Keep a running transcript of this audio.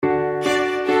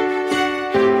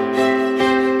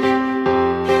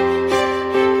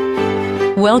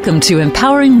Welcome to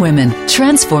Empowering Women,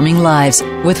 Transforming Lives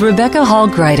with Rebecca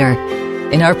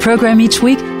Hall-Gruyter. In our program each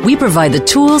week, we provide the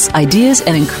tools, ideas,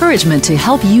 and encouragement to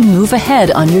help you move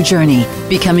ahead on your journey,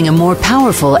 becoming a more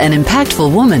powerful and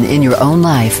impactful woman in your own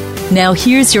life. Now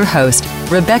here's your host,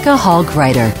 Rebecca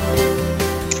Hall-Gruyter.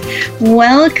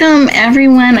 Welcome,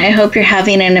 everyone. I hope you're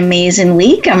having an amazing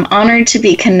week. I'm honored to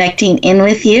be connecting in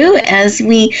with you as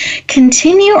we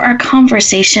continue our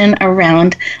conversation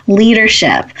around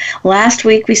leadership. Last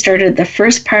week, we started the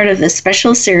first part of this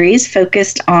special series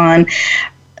focused on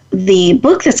the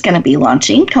book that's going to be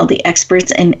launching called the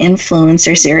Experts and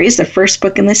Influencer Series. The first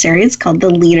book in the series called the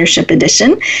Leadership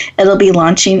Edition. It'll be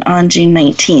launching on June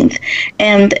 19th.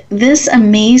 And this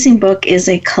amazing book is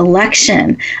a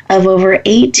collection of over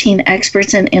 18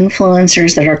 experts and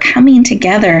influencers that are coming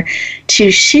together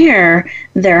to share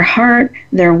their heart,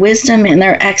 their wisdom, and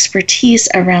their expertise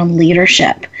around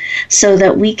leadership so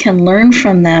that we can learn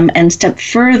from them and step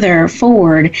further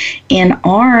forward in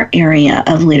our area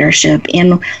of leadership,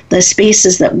 in the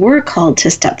spaces that we're called to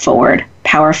step forward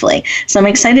powerfully. So I'm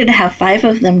excited to have 5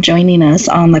 of them joining us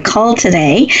on the call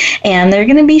today, and they're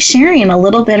going to be sharing a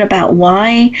little bit about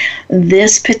why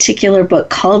this particular book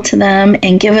called to them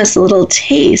and give us a little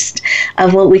taste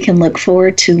of what we can look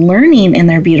forward to learning in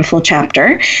their beautiful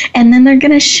chapter. And then they're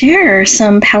going to share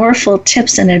some powerful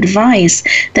tips and advice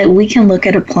that we can look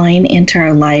at applying into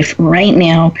our life right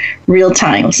now, real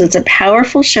time. So it's a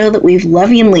powerful show that we've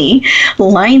lovingly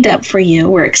lined up for you.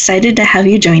 We're excited to have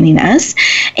you joining us.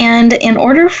 And in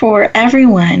order for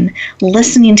everyone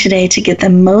listening today to get the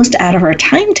most out of our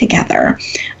time together,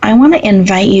 I want to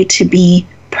invite you to be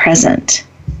present.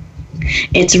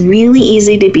 It's really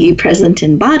easy to be present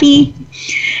in body,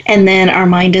 and then our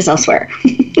mind is elsewhere.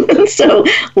 So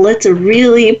let's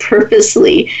really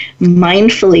purposely,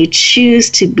 mindfully choose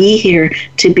to be here,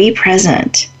 to be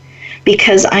present,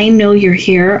 because I know you're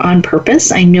here on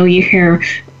purpose. I know you're here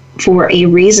for a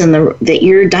reason. That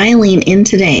you're dialing in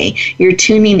today, you're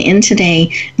tuning in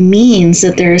today, means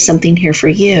that there is something here for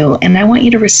you, and I want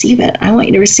you to receive it. I want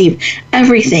you to receive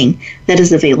everything that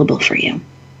is available for you.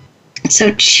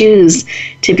 So choose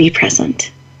to be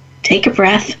present. Take a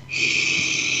breath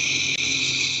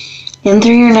in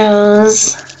through your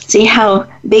nose. See how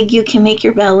big you can make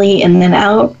your belly, and then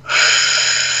out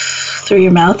through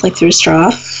your mouth like through a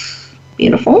straw.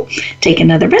 Beautiful. Take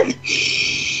another breath.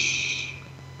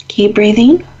 Keep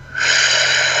breathing.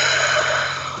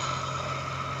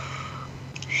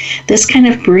 This kind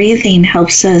of breathing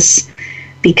helps us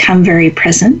become very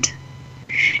present.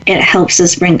 It helps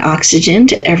us bring oxygen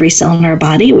to every cell in our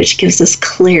body, which gives us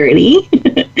clarity,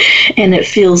 and it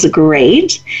feels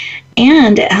great.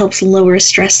 And it helps lower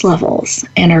stress levels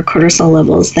and our cortisol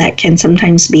levels that can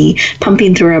sometimes be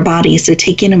pumping through our body. So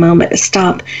taking a moment to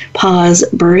stop, pause,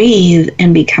 breathe,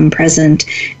 and become present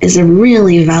is a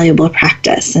really valuable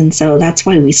practice. And so that's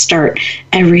why we start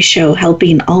every show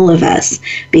helping all of us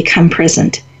become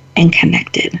present and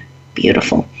connected.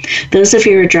 Beautiful. Those of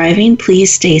you who are driving,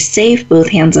 please stay safe, both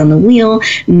hands on the wheel,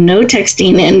 no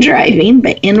texting and driving,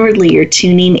 but inwardly you're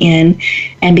tuning in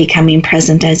and becoming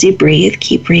present as you breathe.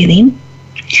 Keep breathing.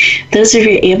 Those of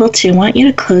you able to, I want you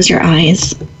to close your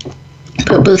eyes,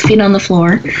 put both feet on the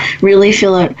floor, really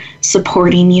feel it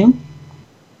supporting you.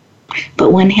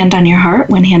 Put one hand on your heart,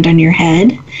 one hand on your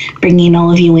head, bringing all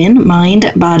of you in,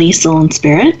 mind, body, soul, and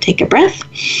spirit. Take a breath.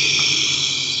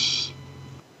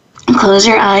 Close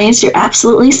your eyes. You're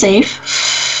absolutely safe.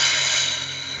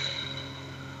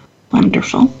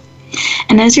 Wonderful.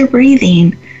 And as you're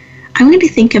breathing, I want you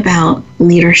to think about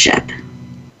leadership.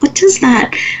 What does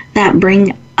that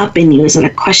bring up in you? Is it a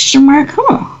question mark?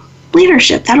 Oh,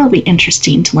 leadership. That'll be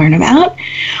interesting to learn about.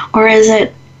 Or is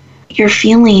it you're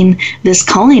feeling this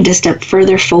calling to step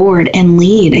further forward and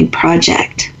lead a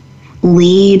project,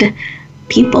 lead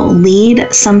people,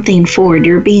 lead something forward?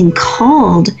 You're being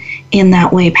called in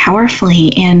that way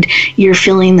powerfully, and you're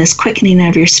feeling this quickening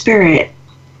of your spirit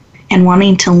and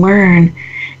wanting to learn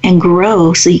and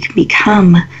grow so you can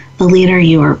become the leader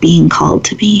you are being called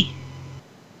to be.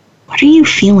 What are you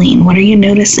feeling? What are you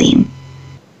noticing?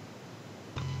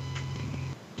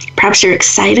 Perhaps you're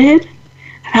excited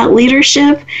about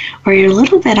leadership, or you're a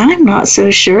little bit, I'm not so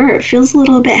sure. It feels a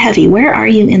little bit heavy. Where are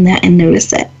you in that? And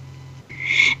notice it.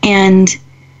 And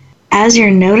as you're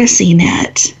noticing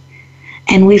it,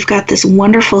 and we've got this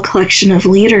wonderful collection of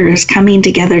leaders coming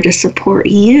together to support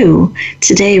you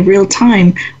today, real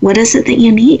time. What is it that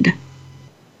you need?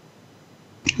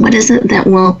 What is it that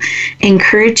will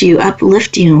encourage you,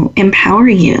 uplift you, empower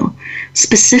you,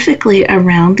 specifically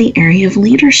around the area of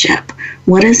leadership?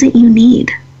 What is it you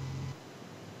need?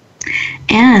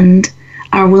 And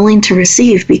are willing to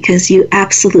receive because you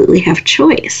absolutely have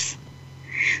choice.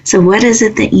 So what is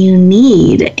it that you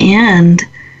need and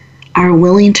are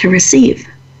willing to receive?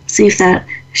 See if that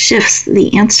shifts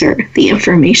the answer, the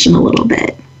information a little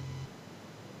bit.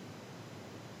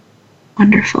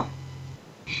 Wonderful.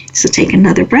 So take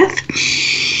another breath.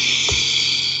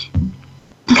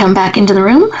 Come back into the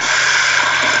room.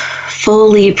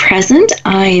 Fully present,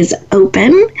 eyes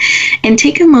open, and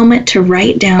take a moment to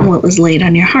write down what was laid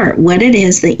on your heart, what it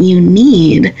is that you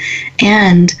need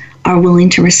and are willing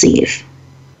to receive.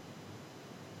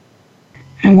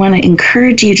 I want to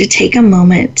encourage you to take a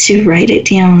moment to write it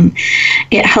down.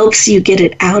 It helps you get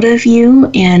it out of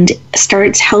you and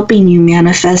starts helping you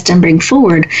manifest and bring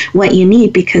forward what you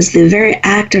need, because the very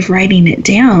act of writing it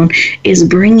down is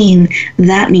bringing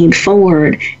that need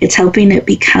forward. It's helping it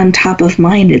become top of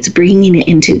mind. It's bringing it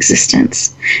into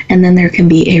existence. And then there can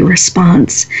be a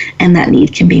response and that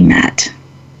need can be met.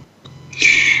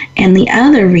 And the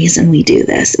other reason we do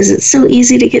this is it's so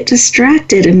easy to get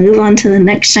distracted and move on to the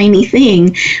next shiny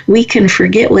thing. We can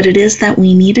forget what it is that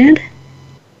we needed,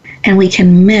 and we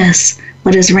can miss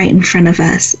what is right in front of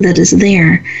us that is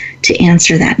there to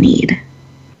answer that need.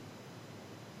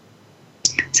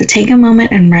 So take a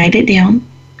moment and write it down.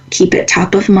 Keep it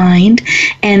top of mind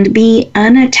and be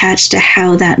unattached to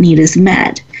how that need is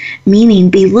met,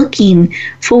 meaning be looking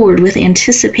forward with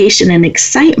anticipation and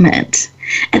excitement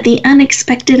at the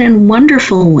unexpected and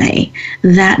wonderful way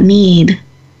that need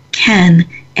can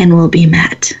and will be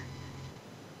met.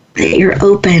 That you're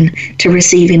open to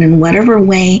receiving in whatever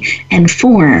way and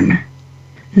form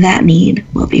that need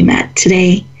will be met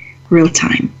today, real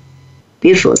time.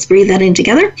 Beautiful. Let's breathe that in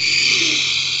together.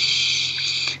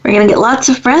 We're going to get lots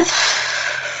of breath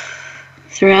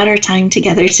throughout our time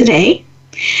together today.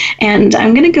 And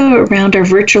I'm going to go around our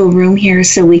virtual room here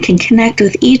so we can connect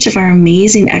with each of our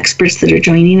amazing experts that are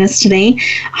joining us today,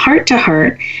 heart to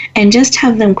heart, and just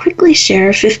have them quickly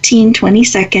share 15, 20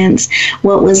 seconds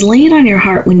what was laid on your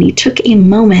heart when you took a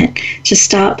moment to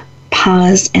stop,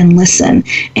 pause, and listen.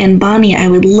 And Bonnie, I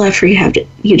would love for you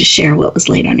to share what was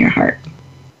laid on your heart.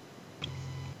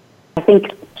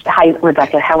 Hi,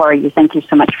 Rebecca. How are you? Thank you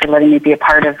so much for letting me be a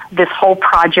part of this whole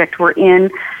project we're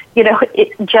in. You know,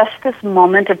 just this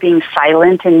moment of being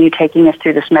silent and you taking us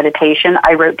through this meditation,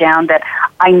 I wrote down that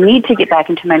I need to get back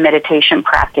into my meditation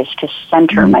practice to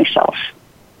center myself.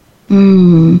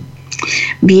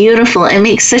 Beautiful. It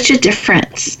makes such a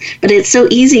difference, but it's so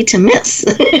easy to miss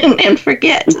and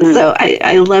forget. Mm-hmm. So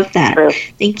I love that. True.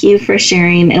 Thank you for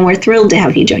sharing, and we're thrilled to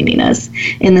have you joining us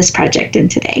in this project and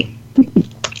today.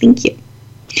 Thank you.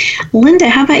 Linda,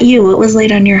 how about you? What was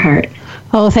laid on your heart?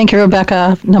 Oh, thank you,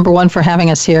 Rebecca, number one, for having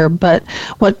us here. But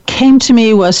what came to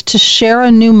me was to share a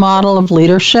new model of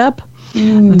leadership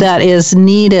that is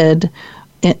needed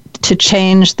to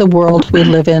change the world we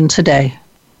live in today.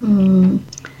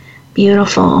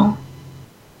 Beautiful.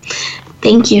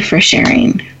 Thank you for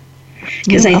sharing.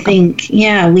 Because I think,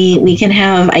 we can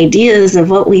have ideas of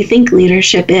what we think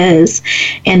leadership is,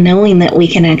 and knowing that we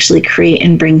can actually create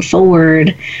and bring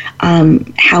forward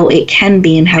how it can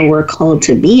be and how we're called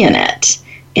to be in it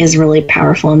is really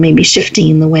powerful, and maybe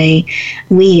shifting the way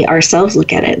we ourselves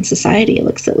look at it and society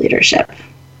looks at leadership.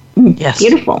 Yes.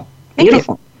 Beautiful.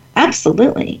 Beautiful.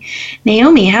 Absolutely.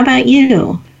 Naomi, how about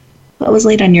you? What was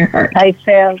laid on your heart? I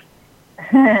felt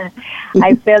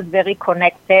very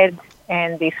connected,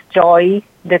 and this joy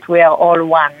that we are all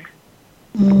one.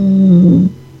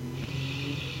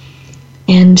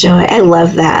 And joy. I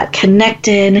love that.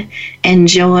 Connected and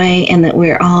joy, and that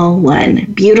we're all one.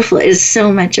 Beautiful. It is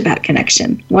so much about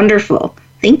connection. Wonderful.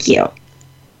 Thank you.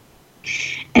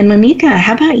 And Monica,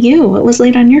 how about you? What was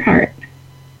laid on your heart?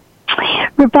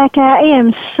 Rebecca, I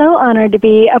am so honored to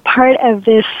be a part of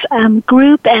this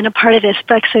group and a part of this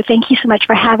book, so thank you so much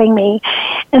for having me.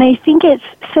 And I think it's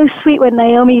so sweet what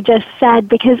Naomi just said,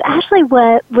 because actually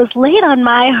what was laid on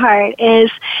my heart is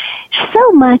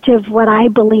so much of what I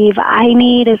believe I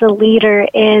need as a leader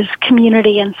is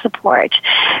community and support.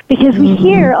 Because we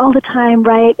hear all the time,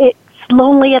 right, it's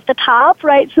lonely at the top,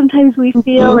 right? Sometimes we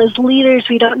feel as leaders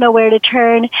we don't know where to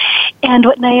turn. And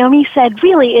what Naomi said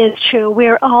really is true.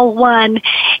 We're all one.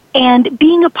 And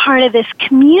being a part of this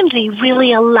community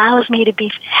really allows me to be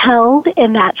held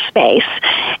in that space.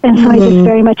 And so I just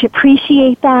very much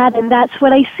appreciate that. And that's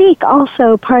what I seek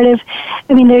also.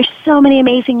 There's so many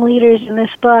amazing leaders in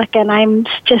this book, and I'm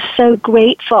just so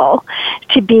grateful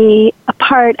to be a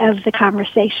part of the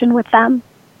conversation with them.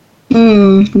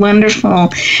 Wonderful.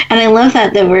 And I love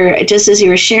that we're, just as you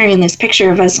were sharing this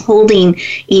picture of us holding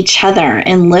each other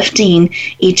and lifting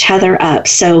each other up.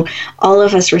 So all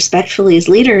of us respectfully as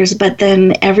leaders, but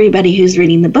then everybody who's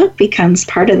reading the book becomes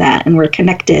part of that, and we're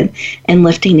connected and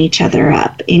lifting each other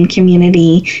up in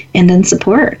community and in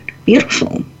support.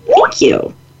 Beautiful. Thank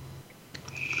you.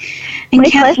 And My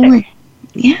Kathleen,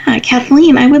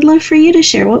 Kathleen, I would love for you to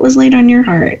share what was laid on your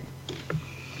heart.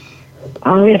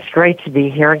 Oh, it's great to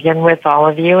be here again with all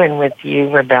of you and with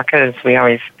you, Rebecca, as we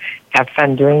always have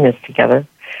fun doing this together.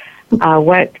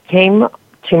 What came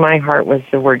to my heart was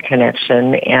the word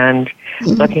connection, and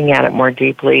looking at it more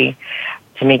deeply,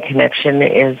 to me, connection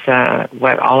is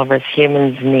what all of us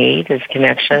humans need, is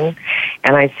connection.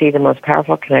 And I see the most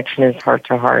powerful connection is heart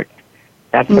to heart.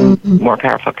 That's a more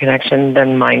powerful connection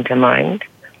than mind to mind.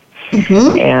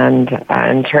 And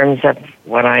in terms of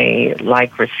what I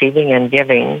like receiving and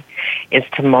giving is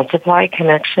to multiply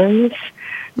connections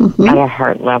at a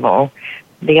heart level.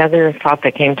 The other thought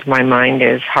that came to my mind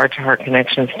is heart-to-heart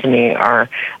connections to me are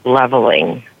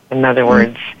leveling. In other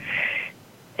words,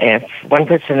 if one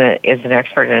person is an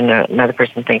expert and another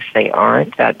person thinks they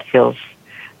aren't, that feels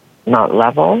not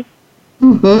level,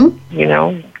 you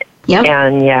know? Yep.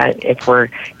 And yet, if we're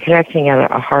connecting at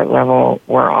a heart level,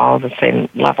 we're all the same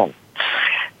level.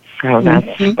 So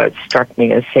that's what struck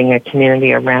me, as seeing a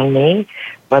community around me,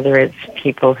 whether it's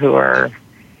people who are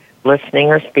listening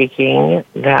or speaking,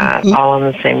 that all on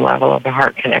the same level of the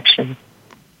heart connection.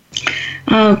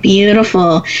 Oh,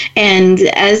 beautiful. And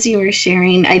as you were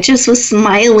sharing, I just was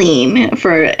smiling.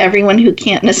 For everyone who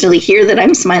can't necessarily hear that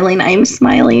I'm smiling, And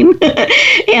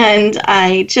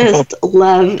I just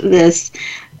love this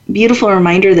beautiful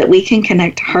reminder that we can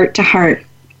connect heart to heart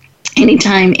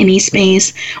anytime, any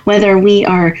space, whether we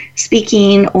are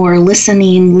speaking or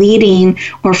listening, leading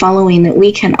or following, that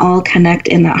we can all connect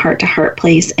in that heart-to-heart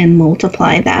place and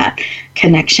multiply that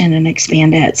connection and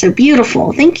expand it. So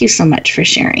beautiful. Thank you so much for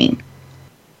sharing.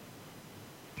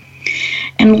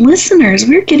 And listeners,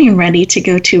 we're getting ready to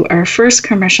go to our first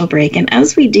commercial break. And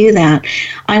as we do that,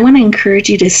 I want to encourage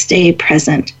you to stay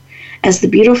present. As the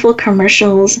beautiful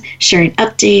commercials sharing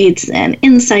updates and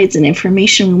insights and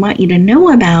information we want you to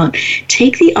know about,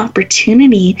 take the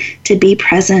opportunity to be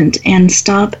present and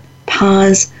stop,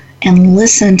 pause, and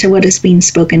listen to what is being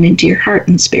spoken into your heart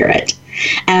and spirit.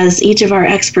 As each of our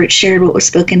experts shared what was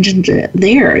spoken into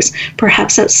theirs,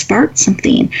 perhaps that sparked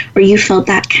something, or you felt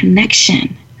that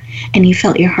connection and you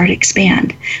felt your heart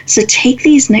expand. So take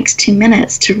these next 2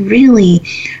 minutes to really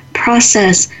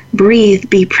process, breathe,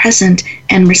 be present,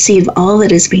 and receive all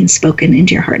that is being spoken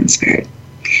into your heart and spirit.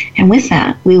 And with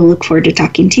that, we will look forward to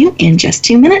talking to you in just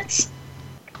 2 minutes.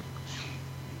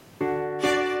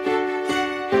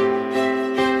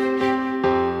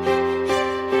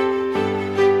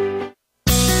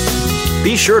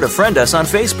 Be sure to friend us on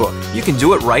Facebook. You can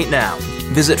do it right now.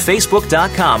 Visit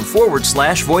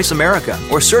facebook.com/Voice America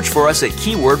or search for us at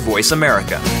keyword Voice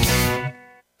America.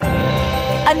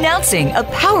 Announcing a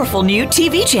powerful new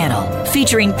TV channel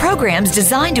featuring programs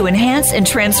designed to enhance and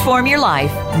transform your life.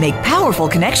 Make powerful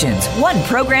connections, one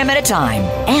program at a time.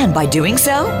 And by doing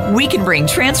so, we can bring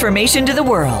transformation to the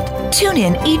world. Tune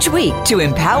in each week to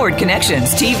Empowered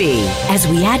Connections TV as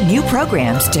we add new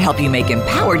programs to help you make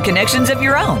empowered connections of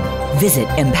your own. Visit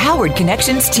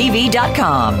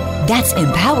EmpoweredConnectionsTV.com. That's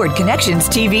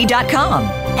EmpoweredConnectionsTV.com.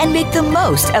 And make the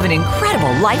most of an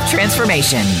incredible life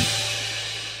transformation.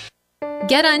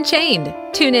 Get Unchained.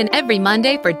 Tune in every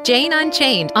Monday for Jane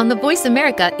Unchained on the Voice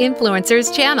America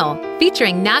Influencers channel,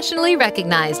 featuring nationally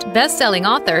recognized best-selling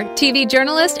author, TV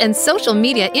journalist, and social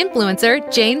media influencer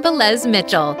Jane Velez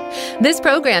Mitchell. This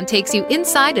program takes you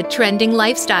inside a trending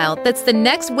lifestyle that's the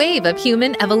next wave of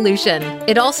human evolution.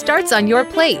 It all starts on your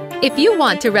plate. If you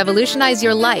want to revolutionize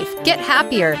your life, get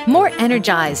happier, more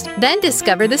energized, then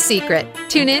discover the secret.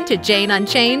 Tune in to Jane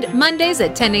Unchained Mondays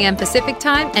at 10 a.m. Pacific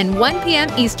Time and 1 p.m.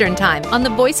 Eastern Time on the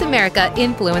Voice America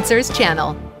Influencers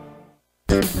channel.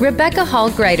 Rebecca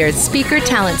Hall-Griter's Speaker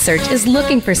Talent Search is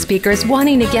looking for speakers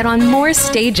wanting to get on more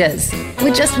stages.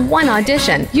 With just one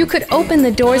audition, you could open the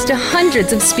doors to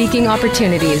hundreds of speaking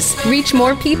opportunities, reach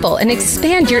more people, and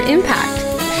expand your impact.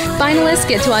 Finalists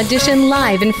get to audition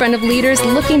live in front of leaders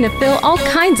looking to fill all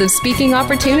kinds of speaking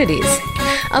opportunities.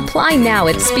 Apply now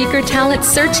at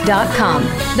SpeakerTalentSearch.com.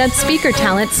 That's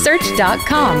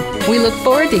SpeakerTalentSearch.com. We look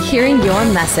forward to hearing your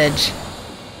message.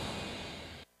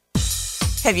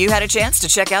 Have you had a chance to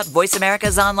check out Voice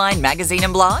America's online magazine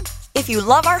and blog? If you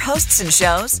love our hosts and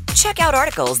shows, check out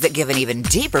articles that give an even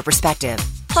deeper perspective,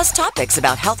 plus topics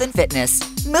about health and fitness,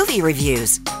 movie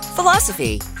reviews,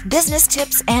 philosophy, business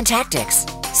tips and tactics,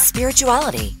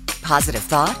 spirituality, positive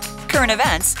thought, current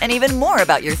events, and even more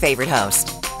about your favorite host.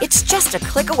 It's just a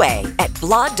click away at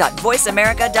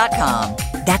blog.voiceamerica.com.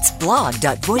 That's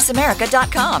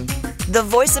blog.voiceamerica.com. The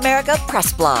Voice America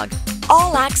Press Blog.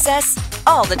 All access,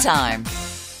 all the time.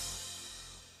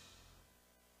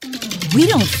 We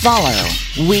don't follow,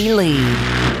 we lead.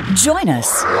 Join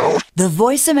us, the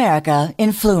Voice America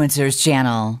Influencers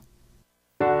Channel.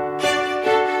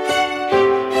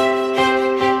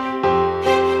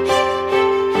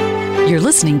 You're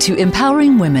listening to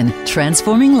Empowering Women,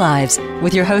 Transforming Lives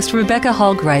with your host, Rebecca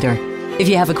Hall-Gruyter. If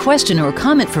you have a question or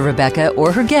comment for Rebecca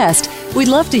or her guest, we'd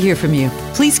love to hear from you.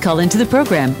 Please call into the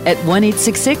program at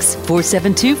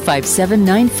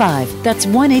 1-866-472-5795. That's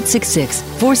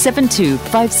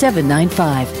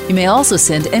 1-866-472-5795. You may also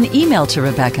send an email to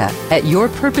Rebecca at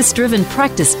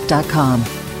yourpurposedrivenpractice.com.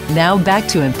 Now back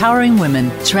to Empowering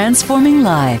Women, Transforming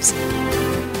Lives.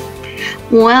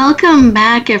 Welcome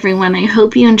back, everyone. I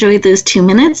hope you enjoyed those 2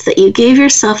 minutes, that you gave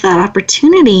yourself that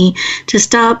opportunity to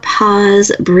stop,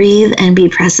 pause, breathe, and be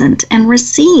present and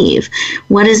receive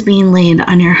what is being laid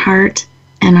on your heart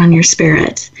and on your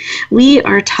spirit. We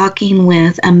are talking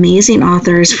with amazing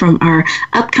authors from our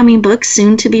upcoming book,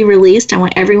 soon to be released. I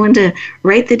want everyone to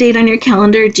write the date on your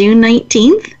calendar, June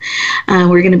 19th.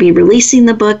 We're going to be releasing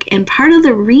the book, and part of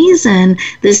the reason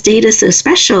this date is so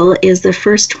special is the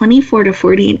first 24 to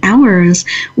 48 hours,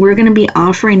 we're going to be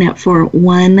offering it for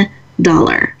 $1.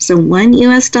 So $1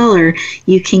 US,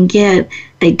 you can get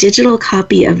a digital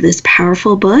copy of this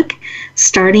powerful book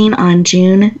starting on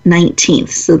June 19th.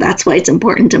 So that's why it's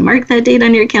important to mark that date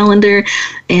on your calendar.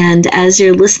 And as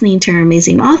you're listening to our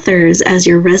amazing authors, as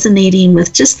you're resonating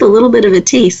with just a little bit of a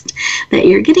taste that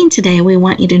you're getting today, we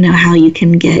want you to know how you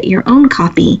can get your own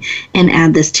copy and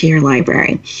add this to your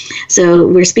library. So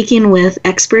we're speaking with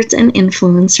experts and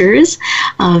influencers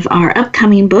of our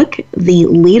upcoming book, the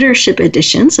Leadership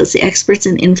Edition. So it's the Experts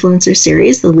and Influencers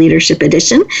series, the Leadership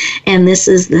Edition. And this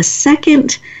is the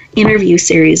second interview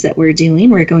series that we're doing.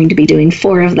 We're going to be doing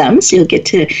 4 of them, so you'll get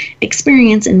to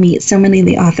experience and meet so many of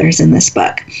the authors in this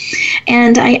book.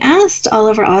 And I asked all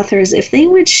of our authors if they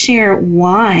would share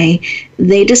why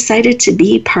they decided to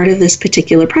be part of this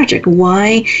particular project,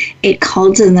 why it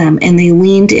called to them, and they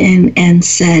leaned in and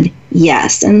said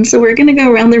yes. And so we're going to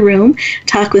go around the room,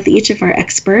 talk with each of our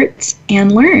experts,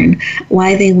 and learn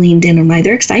why they leaned in and why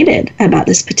they're excited about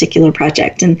this particular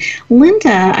project. And Linda,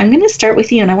 I'm going to start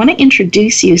with you, and I want to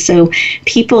introduce you so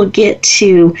people get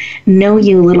to know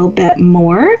you a little bit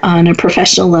more on a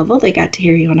professional level. They got to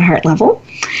hear you on a heart level.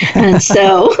 And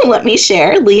so let me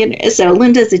share. So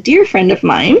Linda's a dear friend of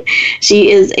mine. She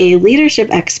is a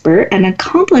leadership expert, an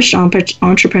accomplished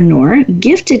entrepreneur,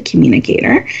 gifted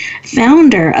communicator,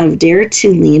 founder of Dare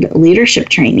to Lead leadership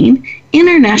training,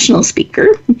 international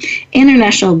speaker,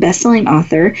 international best-selling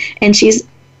author, and she's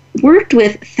worked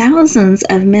with thousands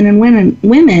of men and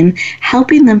women,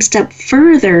 helping them step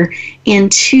further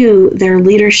into their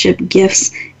leadership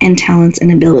gifts and talents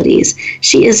and abilities.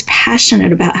 She is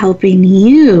passionate about helping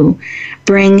you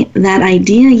bring that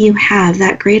idea you have,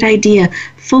 that great idea,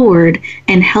 forward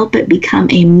and help it become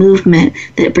a movement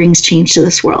that brings change to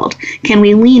this world. Can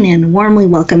we lean in and warmly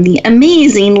welcome the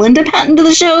amazing Linda Patton to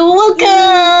the show?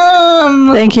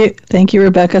 Welcome! Thank you,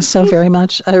 Rebecca, so very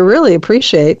much. I really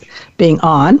appreciate being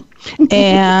on.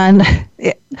 And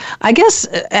I guess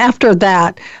after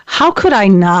that, how could I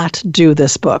not do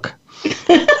this book?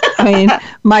 I mean,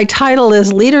 my title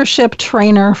is Leadership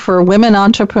Trainer for Women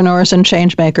Entrepreneurs and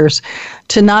Changemakers.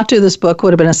 To not do this book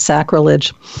would have been a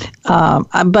sacrilege.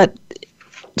 But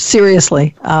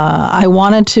seriously, I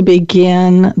wanted to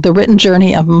begin the written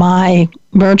journey of my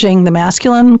merging the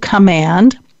masculine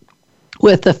command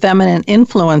with the feminine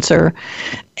influencer,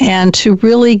 and to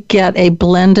really get a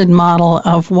blended model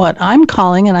of what I'm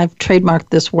calling, and I've trademarked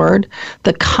this word,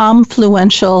 the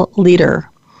confluential leader.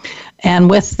 And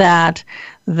with that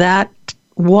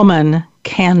woman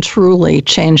can truly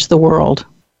change the world.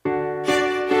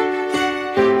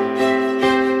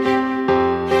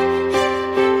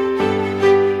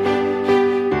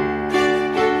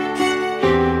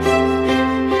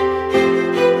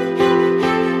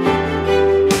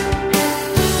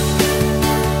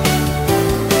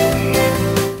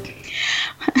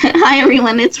 Hi,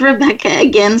 everyone. It's Rebecca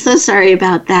again. So sorry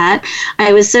about that.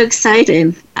 I was so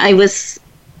excited. I was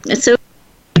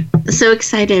so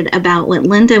excited about what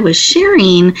Linda was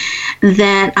sharing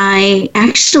that I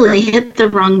actually hit the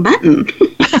wrong button.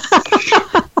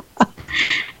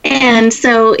 And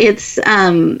so it's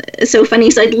so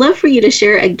funny. So I'd love for you to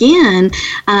share again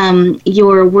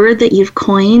your word that you've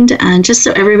coined, just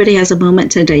so everybody has a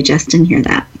moment to digest and hear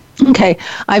that. Okay,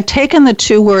 I've taken the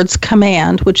two words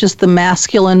command, which is the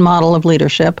masculine model of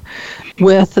leadership,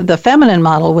 with the feminine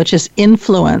model, which is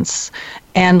influence,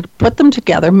 and put them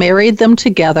together, married them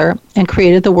together, and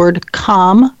created the word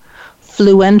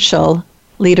confluential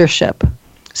leadership.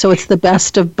 So it's the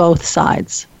best of both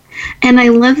sides. And I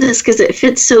love this because it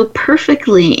fits so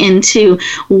perfectly into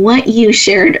what you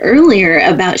shared earlier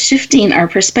about shifting our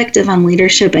perspective on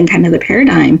leadership and kind of the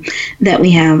paradigm that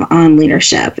we have on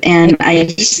leadership. And I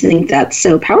just think that's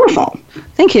so powerful.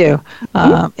 Thank you.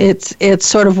 It's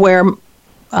sort of where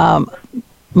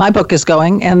my book is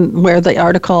going and where the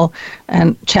article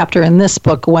and chapter in this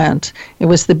book went. It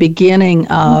was the beginning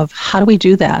of how do we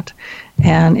do that?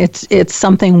 And it's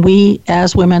something we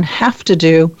as women have to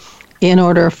do in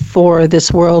order for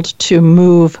this world to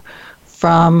move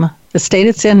from the state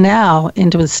it's in now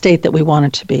into the state that we want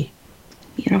it to be.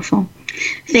 Beautiful.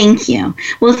 Thank you.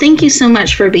 Well, thank you so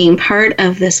much for being part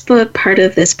of this book, part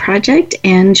of this project,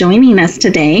 and joining us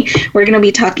today. We're going to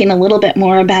be talking a little bit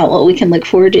more about what we can look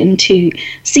forward into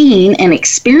seeing and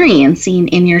experiencing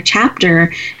in your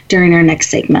chapter during our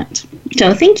next segment.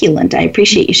 So thank you, Linda. I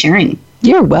appreciate you sharing.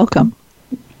 You're welcome.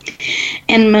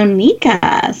 And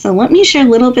Monica. So let me share a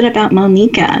little bit about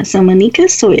Monica. So Monica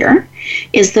Sawyer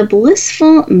is the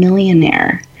blissful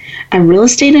millionaire, a real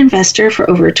estate investor for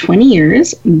over 20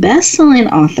 years, best-selling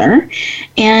author,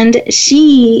 and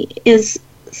she is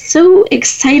so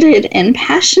excited and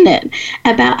passionate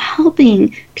about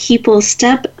helping people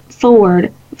step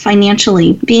forward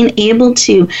financially, being able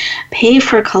to pay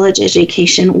for college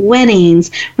education,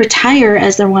 weddings, retire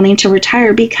as they're wanting to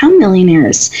retire, become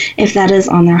millionaires if that is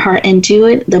on their heart, and do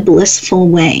it the blissful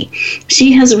way.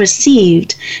 She has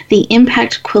received the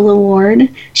Impact Quill Award.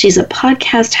 She's a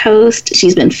podcast host.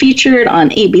 She's been featured on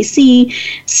ABC,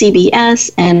 CBS,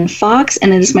 and Fox,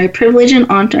 and it is my privilege and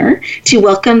honor to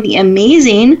welcome the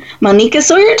amazing Monica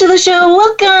Sawyer to the show.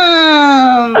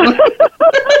 Welcome!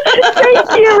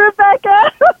 Thank you,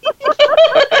 Rebecca.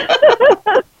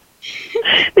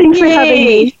 Thanks for having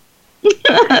me.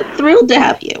 Thrilled to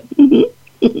have you.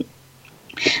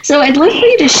 So I'd love for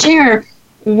you to share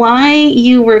why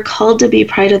you were called to be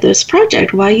part of this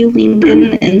project, why you leaned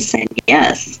in and said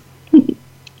yes.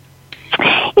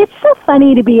 It's so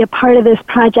funny to be a part of this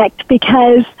project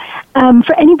because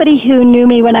for anybody who knew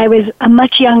me when I was a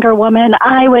much younger woman,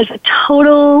 I was a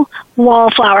total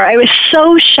wallflower. I was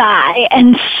so shy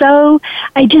and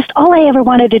all I ever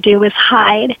wanted to do was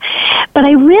hide. But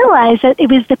I realized that it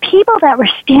was the people that were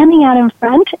standing out in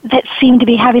front that seemed to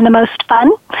be having the most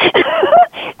fun.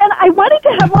 And I wanted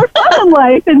to have more fun in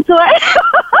life. And so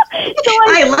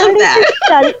I love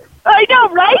that. I know,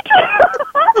 right?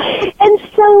 And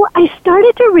so I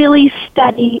started to really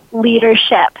study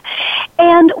leadership.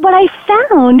 And what I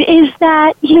found is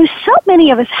that, so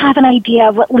many of us have an idea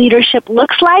of what leadership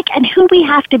looks like and who we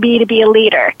have to be a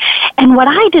leader. And what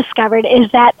I discovered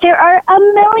is that there are a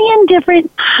million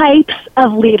different types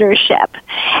of leadership.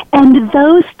 And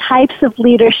those types of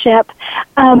leadership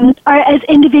are as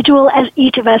individual as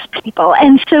each of us people.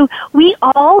 And so we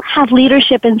all have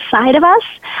leadership inside of us.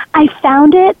 I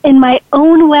found it in my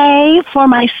own way for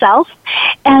myself.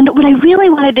 And what I really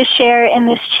wanted to share in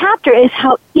this chapter is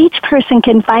how each person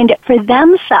can find it for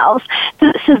themselves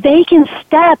so they can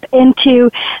step into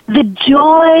the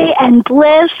joy and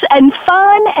bliss and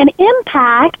fun and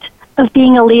impact of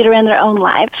being a leader in their own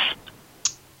lives.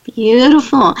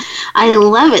 Beautiful. I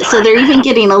love it. So they're even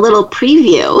getting a little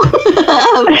preview of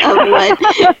what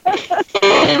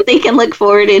they can look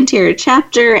forward into your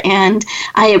chapter. And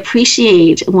I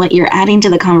appreciate what you're adding to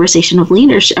the conversation of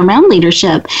leadership around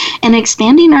leadership and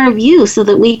expanding our view so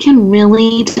that we can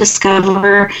really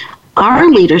discover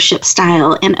our leadership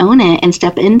style and own it and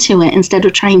step into it instead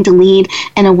of trying to lead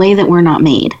in a way that we're not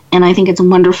made. And I think it's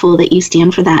wonderful that you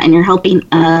stand for that and you're helping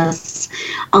us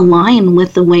align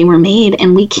with the way we're made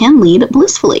and we can lead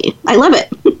blissfully. I love it.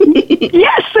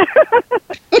 Yes.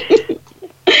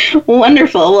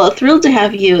 Wonderful. Well, thrilled to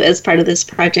have you as part of this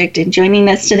project and joining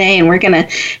us today. And we're going to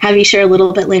have you share a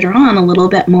little bit later on a little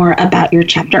bit more about your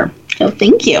chapter. So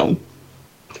thank you.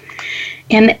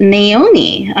 And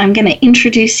Naomi, I'm going to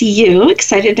introduce you.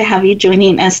 Excited to have you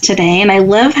joining us today. And I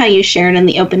love how you shared in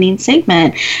the opening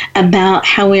segment about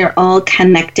how we are all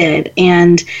connected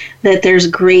and that there's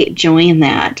great joy in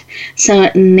that. So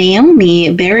Naomi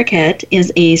Barakat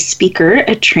is a speaker,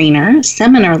 a trainer,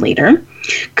 seminar leader,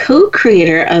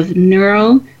 co-creator of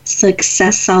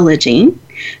Neurosuccessology,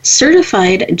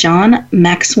 certified John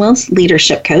Maxwell's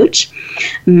leadership coach,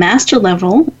 master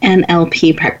level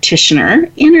NLP practitioner,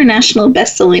 international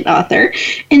best-selling author,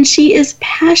 and she is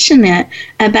passionate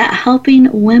about helping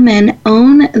women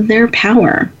own their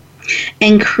power.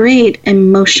 and create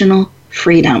emotional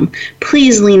freedom.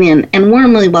 Please lean in and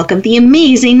warmly welcome the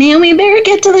amazing Naomi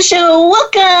Barracutt to the show.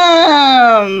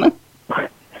 Welcome!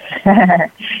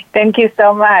 Thank you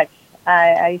so much.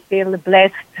 I feel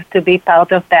blessed to be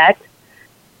part of that.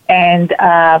 And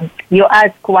you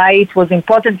asked why it was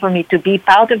important for me to be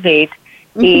part of it.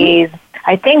 Is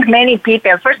I think many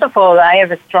people, first of all, I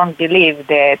have a strong belief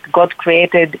that God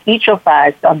created each of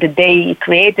us on the day He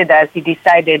created us. He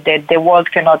decided that the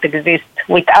world cannot exist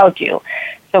without you.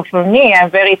 So for me,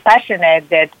 I'm very passionate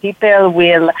that people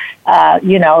will,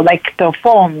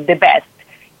 perform the best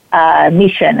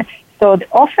mission. So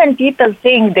often people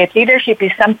think that leadership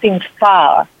is something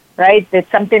far, right? That's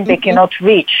something they cannot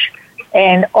reach.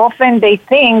 And often they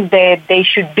think that they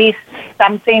should be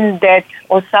something that,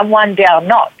 or someone they are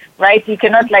not, right? You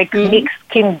cannot mix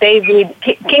King David.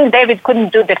 King David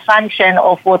couldn't do the function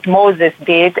of what Moses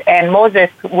did, and Moses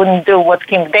wouldn't do what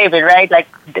King David, right? Like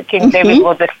King David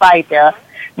was a fighter.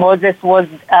 Moses was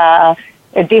a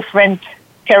different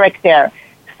character.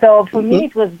 So for me,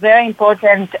 it was very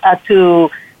important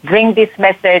to bring this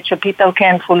message so people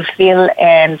can fulfill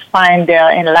and find their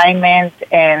alignment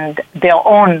and their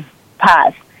own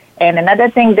path. And another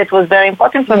thing that was very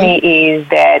important for me is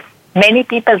that many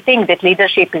people think that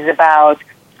leadership is about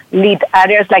lead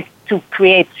others, like to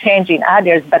create change in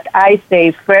others. But I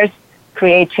say first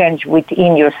create change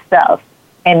within yourself,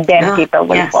 and then people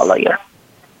will follow you.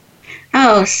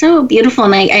 Oh, so beautiful.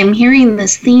 And I'm hearing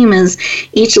this theme as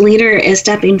each leader is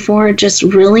stepping forward, just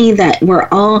really that we're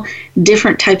all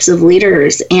different types of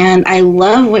leaders. And I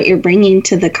love what you're bringing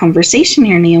to the conversation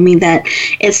here, Naomi, that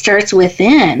it starts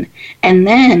within and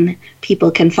then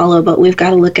people can follow, but we've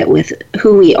got to look at with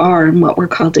who we are and what we're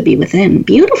called to be within.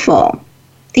 Beautiful.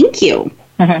 Thank you.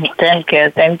 Thank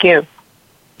you. Thank you.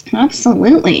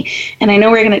 Absolutely. And I know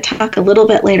we're going to talk a little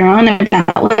bit later on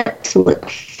about what to look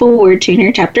forward to in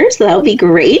your chapter, so that'll be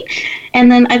great.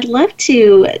 And then I'd love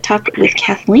to talk with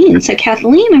Kathleen. So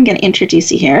Kathleen, I'm going to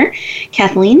introduce you here.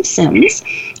 Kathleen Sims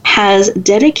has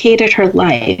dedicated her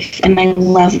life, and I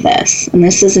love this, and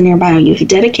this is in your bio, you've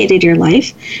dedicated your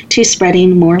life to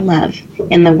spreading more love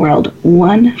in the world,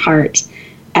 one heart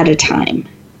at a time.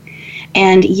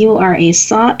 And you are a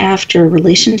sought-after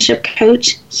relationship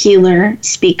coach, healer,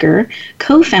 speaker,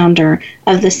 co-founder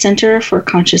of the Center for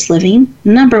Conscious Living,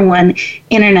 #1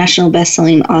 international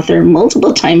best-selling author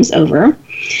multiple times over.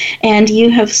 And you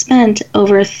have spent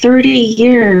over 30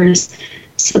 years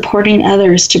supporting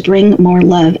others to bring more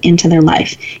love into their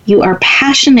life. You are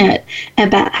passionate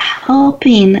about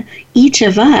helping each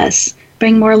of us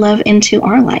bring more love into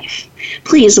our life.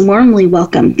 Please warmly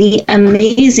welcome the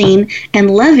amazing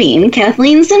and loving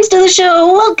Kathleen Sims to the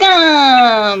show.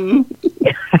 Welcome.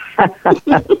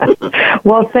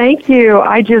 Well, thank you.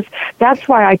 That's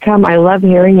why I come. I love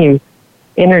hearing you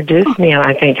introduce me, and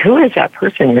I think, who is that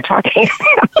person you're talking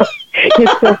about?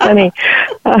 It's so funny.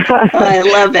 I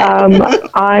love it.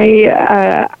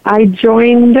 I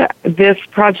joined this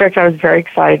project. I was very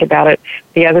excited about it.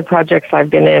 The other projects I've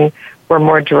been in were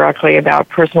more directly about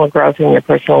personal growth in your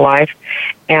personal life.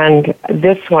 And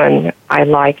this one, I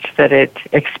liked that it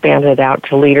expanded out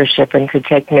to leadership and could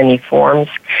take many forms.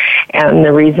 And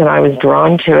the reason I was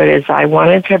drawn to it is I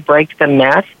wanted to break the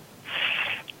myth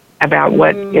about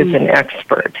what is an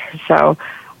expert. So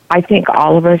I think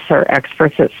all of us are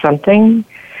experts at something,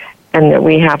 and that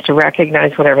we have to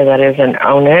recognize whatever that is and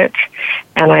own it.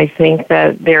 And I think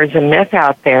that there's a myth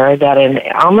out there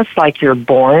that almost like you're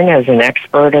born as an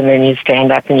expert and then you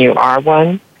stand up and you are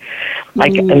one,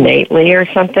 like innately or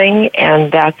something,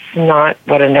 and that's not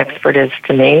what an expert is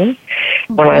to me.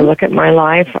 When I look at my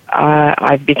life,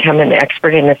 I've become an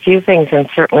expert in a few things and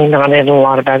certainly not in a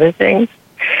lot of other things.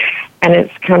 And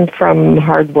it's come from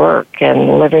hard work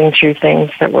and living through things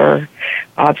that were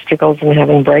obstacles and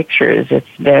having breakthroughs.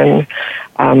 It's been,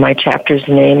 my chapter's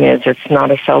name is It's Not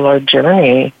a Solo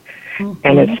Journey.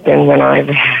 And it's been when I've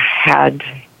had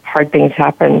hard things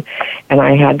happen and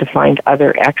I had to find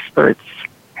other experts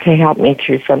to help me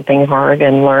through something hard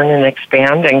and learn and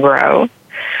expand and grow.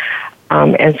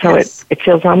 And so it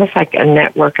feels almost like a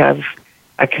network of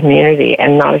a community,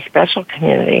 and not a special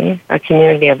community, a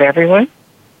community of everyone.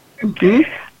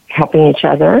 Helping each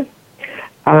other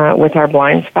with our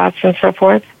blind spots and so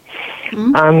forth.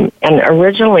 And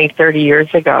originally, 30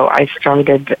 years ago, I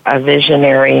started a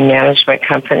visionary management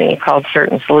company called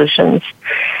Certain Solutions.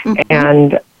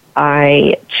 And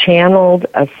I channeled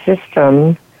a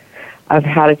system of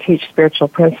how to teach spiritual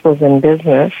principles in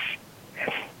business.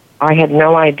 I had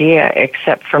no idea,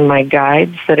 except from my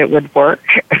guides, that it would work.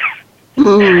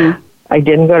 I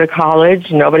didn't go to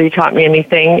college. Nobody taught me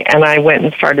anything. And I went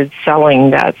and started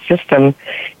selling that system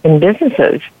in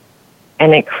businesses.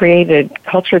 and it created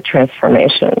culture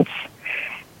transformations.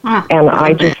 And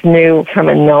I just knew from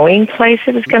a knowing place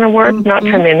it was going to work, not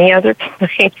from any other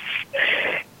place.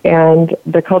 And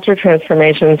the culture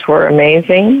transformations were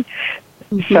amazing.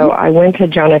 So I went to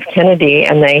John F. Kennedy,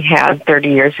 and they had 30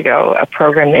 years ago a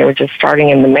program they were just starting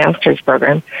in the master's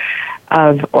program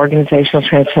of organizational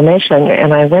transformation.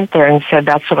 And I went there and said,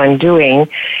 that's what I'm doing.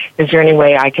 Is there any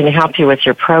way I can help you with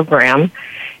your program?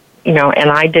 You know, and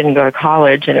I didn't go to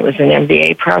college, and it was an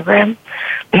MBA program.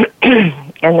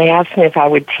 And they asked me if I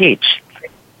would teach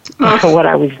what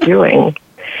I was doing.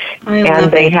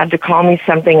 And they had to call me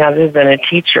something other than a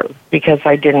teacher because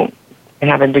I didn't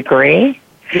have a degree.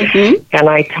 And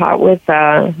I taught with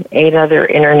 8 other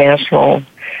international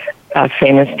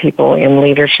famous people in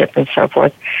leadership and so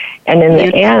forth. And in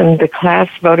the end, the class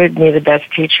voted me the best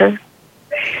teacher.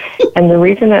 And the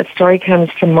reason that story comes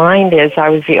to mind is I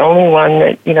was the only one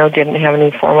that, you know, didn't have any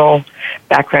formal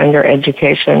background or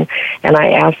education. And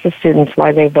I asked the students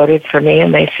why they voted for me,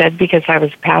 and they said because I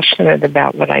was passionate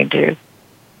about what I do.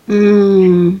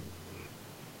 And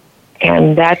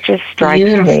that just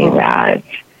strikes me that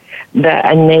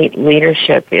the innate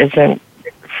leadership isn't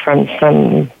from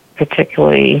some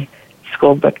particularly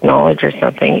school book knowledge or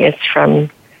something. It's from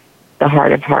the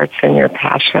heart of hearts and your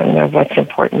passion of what's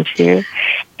important to you,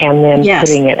 and then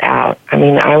putting it out. I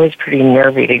mean, I was pretty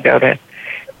nervy to go to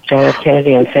John F.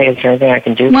 Kennedy and say, is there anything I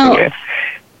can do for you?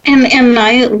 And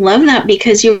I love that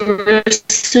because you were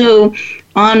so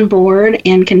on board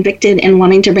and convicted and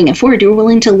wanting to bring it forward. You were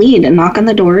willing to lead and knock on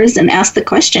the doors and ask the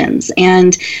questions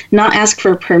and not ask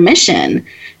for permission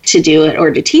to do it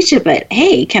or to teach it, but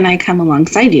hey, can I come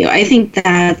alongside you? I think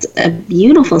that's a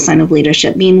beautiful sign of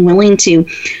leadership, being willing to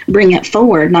bring it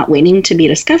forward, not waiting to be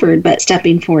discovered, but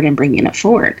stepping forward and bringing it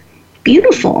forward.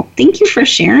 Beautiful. Thank you for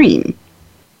sharing.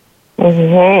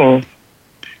 I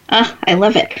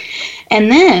love it. And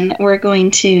then we're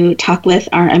going to talk with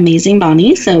our amazing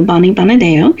Bonnie. So Bonnie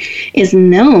Bonadeo is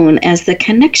known as the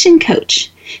Connection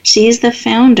Coach. She is the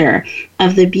founder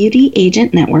of the Beauty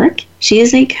Agent Network. She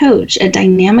is a coach, a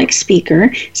dynamic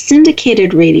speaker,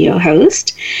 syndicated radio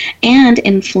host, and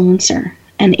influencer.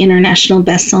 An international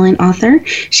best-selling author,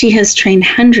 she has trained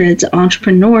hundreds of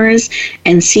entrepreneurs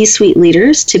and C-suite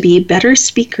leaders to be better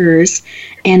speakers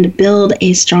and build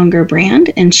a stronger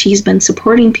brand, and she's been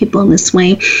supporting people in this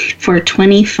way for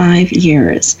 25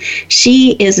 years.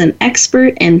 She is an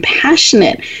expert and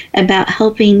passionate about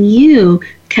helping you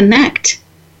connect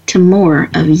to more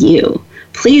of you.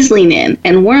 Please lean in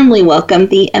and warmly welcome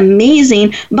the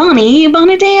amazing Bonnie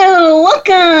Bonadeo.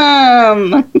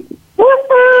 Welcome!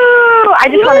 Woo-hoo! I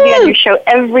just want to be on your show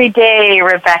every day,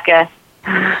 Rebecca.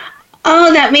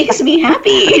 Oh, that makes me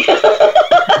happy.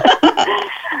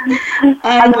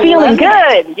 I'm feeling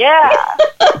good. Yeah.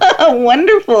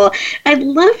 Wonderful. I'd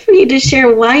love for you to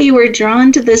share why you were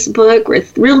drawn to this book. We're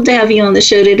thrilled to have you on the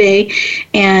show today.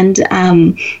 And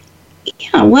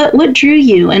what drew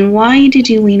you and why did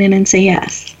you lean in and say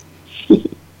yes?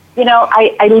 You know,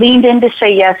 I leaned in to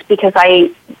say yes because I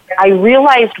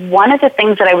realized one of the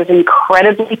things that I was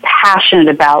incredibly passionate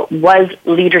about was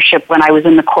leadership when I was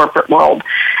in the corporate world.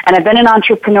 And I've been an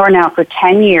entrepreneur now for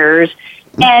 10 years.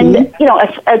 And, you know,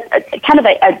 a kind of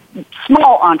a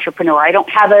small entrepreneur. I don't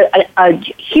have a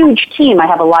huge team. I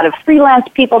have a lot of freelance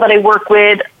people that I work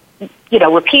with, you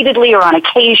know, repeatedly or on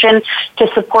occasion to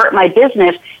support my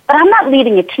business. But I'm not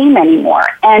leading a team anymore.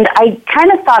 And I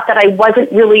kind of thought that I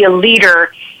wasn't really a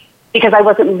leader because I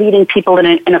wasn't leading people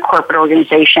in a corporate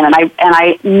organization. And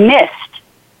I missed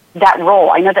that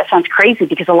role. I know that sounds crazy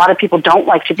because a lot of people don't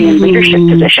like to be in leadership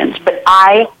positions, but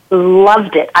I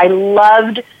loved it. I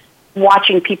loved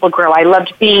watching people grow. I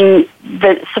loved being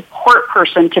the support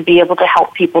person to be able to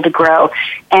help people to grow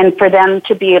and for them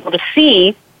to be able to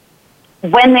see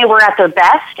when they were at their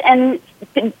best and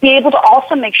be able to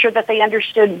also make sure that they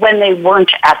understood when they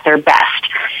weren't at their best.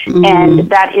 And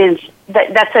that's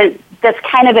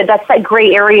that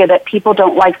gray area that people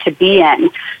don't like to be in.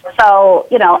 So,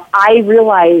 you know, I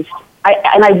realized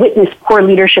I witness poor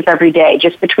leadership every day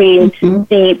just between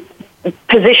the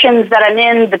positions that I'm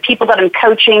in, the people that I'm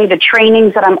coaching, the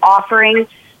trainings that I'm offering,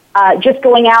 just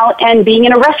going out and being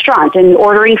in a restaurant and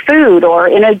ordering food or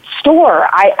in a store.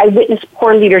 I witness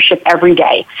poor leadership every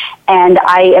day, and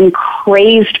I am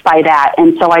crazed by that.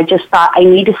 And so I just thought I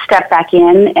need to step back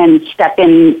in and step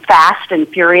in fast and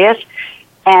furious.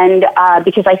 And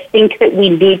because I think that we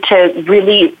need to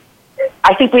really,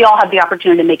 I think we all have the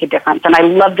opportunity to make a difference. And I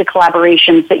love the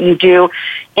collaborations that you do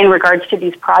in regards to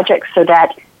these projects so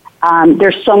that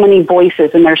there's so many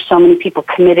voices and there's so many people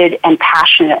committed and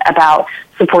passionate about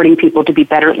supporting people to be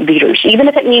better leaders, even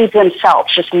if it means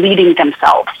themselves, just leading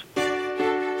themselves.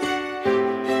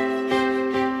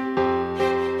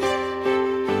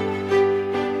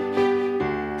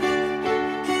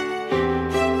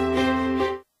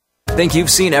 Think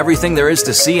you've seen everything there is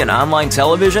to see in online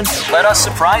television? Let us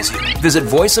surprise you. Visit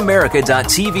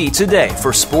voiceamerica.tv today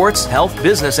for sports, health,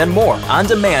 business, and more on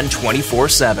demand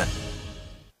 24/7.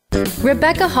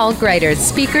 Rebecca Hall Greider's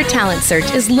Speaker Talent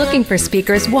Search is looking for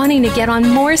speakers wanting to get on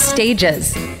more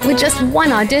stages. With just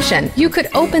one audition, you could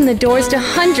open the doors to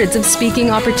hundreds of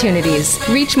speaking opportunities,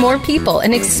 reach more people,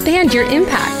 and expand your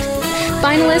impact.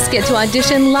 Finalists get to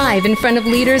audition live in front of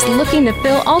leaders looking to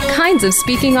fill all kinds of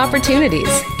speaking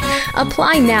opportunities.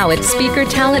 Apply now at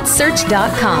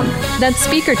SpeakerTalentSearch.com. That's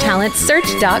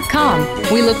SpeakerTalentSearch.com.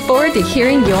 We look forward to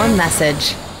hearing your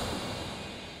message.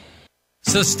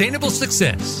 Sustainable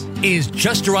success is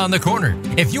just around the corner.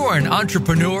 If you are an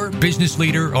entrepreneur, business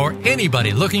leader, or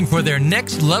anybody looking for their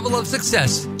next level of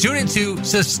success, tune into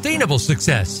Sustainable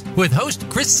Success with host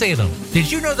Chris Salem. Did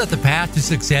you know that the path to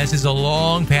success is a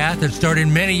long path that started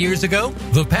many years ago?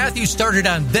 The path you started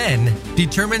on then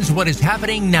determines what is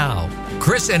happening now.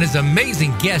 Chris and his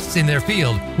amazing guests in their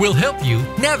field will help you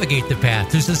navigate the path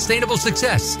to sustainable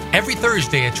success every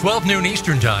Thursday at 12 noon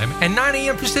Eastern Time and 9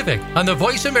 a.m. Pacific on the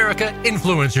Voice America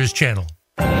Influencers Channel.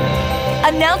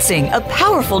 Announcing a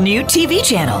powerful new TV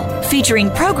channel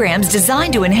featuring programs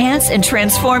designed to enhance and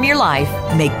transform your life.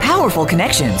 Make powerful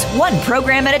connections, one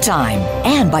program at a time.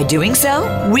 And by doing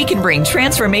so, we can bring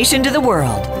transformation to the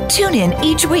world. Tune in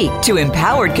each week to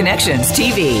Empowered Connections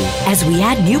TV as we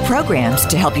add new programs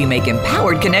to help you make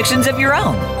empowered connections of your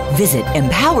own. Visit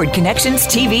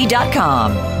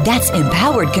EmpoweredConnectionsTV.com. That's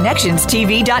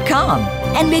EmpoweredConnectionsTV.com.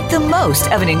 And make the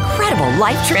most of an incredible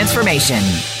life transformation.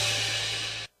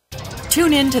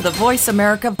 Tune in to the Voice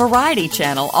America Variety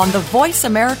channel on the Voice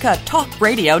America Talk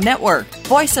Radio Network.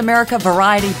 Voice America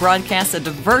Variety broadcasts a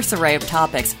diverse array of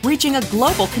topics, reaching a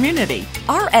global community.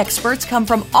 Our experts come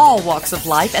from all walks of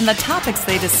life, and the topics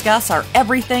they discuss are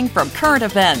everything from current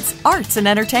events, arts and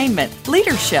entertainment,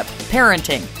 leadership,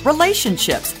 parenting,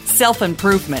 relationships,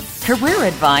 self-improvement, career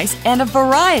advice, and a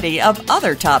variety of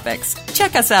other topics.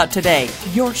 Check us out today.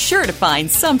 You're sure to find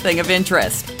something of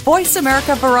interest. Voice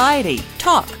America Variety.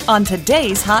 Talk on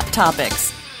today's hot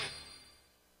topics.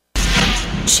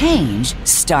 Change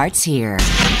starts here.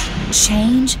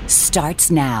 Change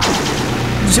starts now.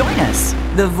 Join us,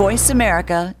 the Voice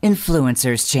America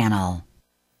Influencers Channel.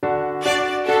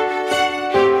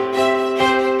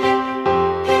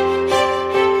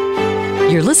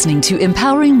 You're listening to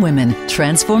Empowering Women,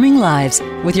 Transforming Lives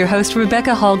with your host,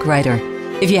 Rebecca Hall Greider.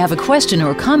 If you have a question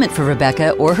or comment for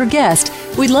Rebecca or her guest,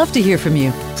 we'd love to hear from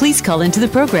you. Please call into the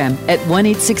program at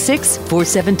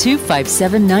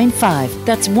 1-866-472-5795.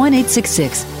 That's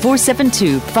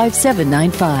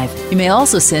 1-866-472-5795. You may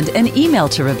also send an email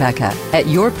to Rebecca at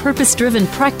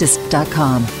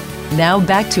yourpurposedrivenpractice.com. Now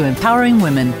back to Empowering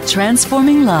Women,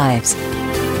 Transforming Lives.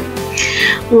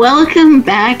 Welcome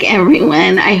back,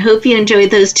 everyone. I hope you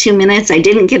enjoyed those 2 minutes. I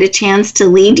didn't get a chance to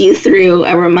lead you through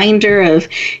a reminder of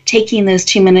taking those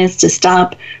 2 minutes to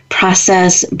stop,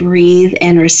 process, breathe,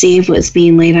 and receive what's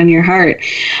being laid on your heart.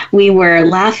 We were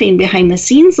laughing behind the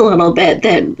scenes a little bit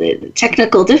that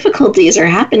technical difficulties are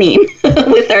happening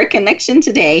with our connection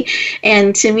today.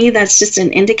 And to me, that's just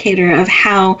an indicator of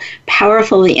how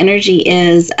powerful the energy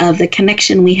is of the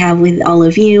connection we have with all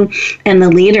of you and the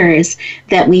leaders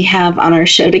that we have on our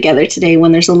show together today.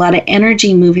 When there's a lot of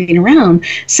energy moving around,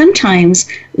 sometimes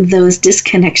those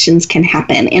disconnections can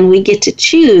happen, and we get to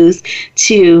choose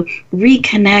to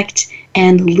reconnect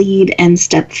and lead and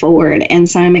step forward. And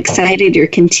so I'm excited you're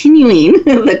continuing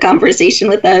the conversation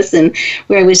with us, and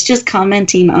where I was just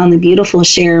commenting on the beautiful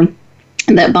share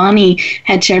that Bonnie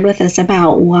had shared with us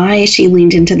about why she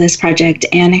leaned into this project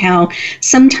and how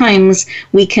sometimes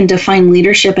we can define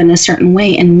leadership in a certain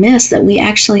way and miss that we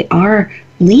actually are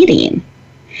leading.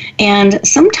 And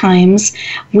sometimes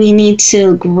we need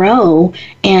to grow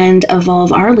and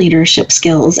evolve our leadership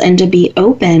skills and to be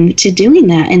open to doing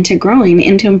that and to growing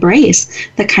and to embrace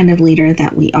the kind of leader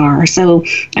that we are. So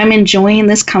I'm enjoying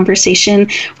this conversation.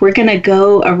 We're going to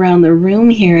go around the room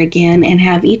here again and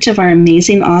have each of our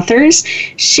amazing authors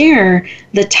share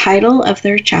the title of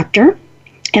their chapter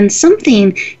and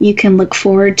something you can look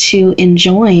forward to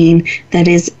enjoying that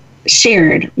is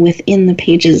shared within the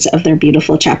pages of their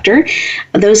beautiful chapter.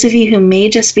 Those of you who may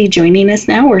just be joining us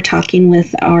now, we're talking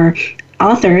with our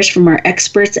authors from our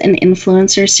Experts and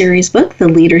Influencers series book, the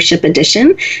Leadership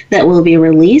Edition, that will be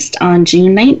released on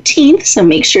June 19th. So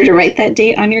make sure to write that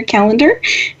date on your calendar.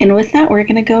 And with that, we're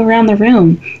going to go around the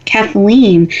room.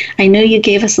 Kathleen, I know you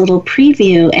gave us a little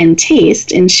preview and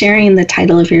taste in sharing the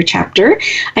title of your chapter.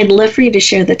 I'd love for you to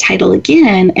share the title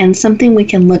again and something we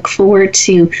can look forward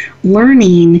to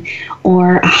learning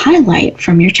or a highlight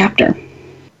from your chapter.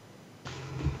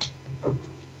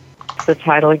 the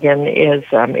title again is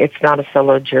it's not a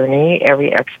solo journey.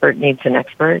 Every expert needs an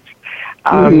expert.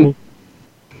 And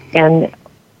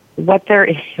what there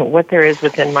is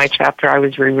within my chapter, I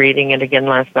was rereading it again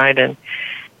last night and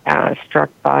struck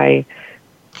by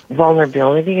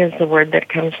vulnerability is the word that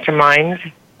comes to mind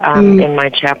in my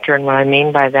chapter. And what I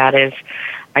mean by that is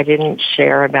I didn't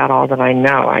share about all that I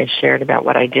know. I shared about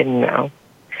what I didn't know.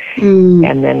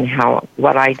 And then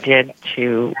what I did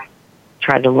to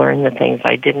try to learn the things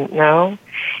I didn't know,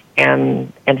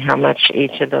 and how much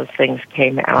each of those things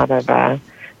came out of a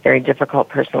very difficult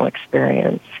personal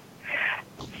experience.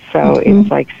 So it's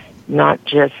like not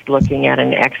just looking at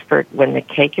an expert when the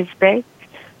cake is baked,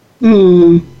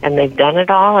 and they've done it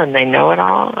all and they know it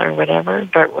all or whatever,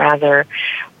 but rather,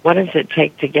 what does it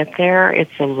take to get there?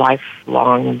 It's a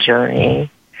lifelong journey.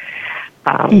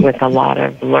 With a lot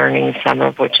of learning, some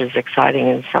of which is exciting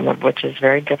and some of which is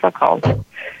very difficult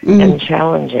and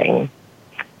challenging.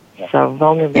 So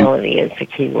vulnerability is the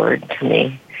key word to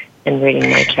me in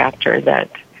reading my chapter, that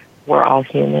we're all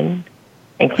human,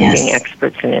 including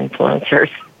experts and influencers.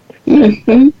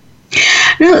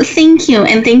 No, thank you.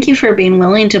 And thank you for being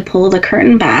willing to pull the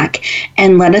curtain back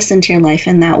and let us into your life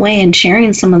in that way and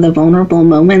sharing some of the vulnerable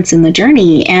moments in the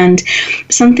journey. And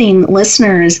something,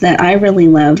 listeners, that I really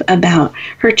love about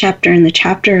her chapter and the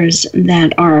chapters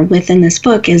that are within this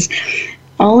book is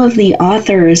all of the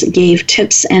authors gave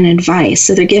tips and advice.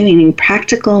 So they're giving you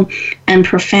practical and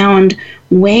profound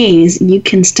ways you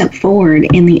can step forward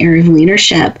in the area of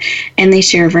leadership. And they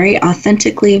share very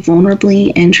authentically,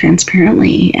 vulnerably, and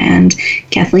transparently. And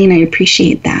Kathleen, I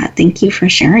appreciate that. Thank you for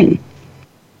sharing.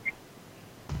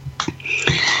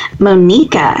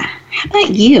 Monica, how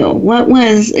about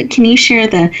you? Can you share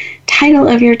the title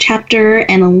of your chapter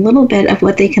and a little bit of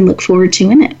what they can look forward to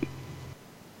in it?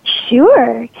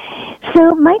 Sure.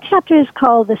 So my chapter is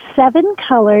called The 7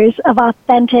 Colors of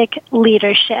Authentic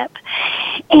Leadership.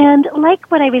 And like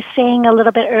what I was saying a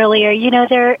little bit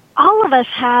earlier, all of us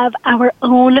have our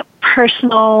own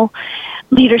personal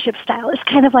leadership style. It's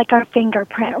kind of like our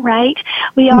fingerprint, right?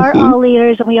 We are all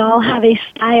leaders and we all have a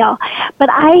style. But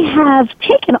I have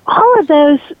taken all of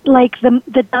those, like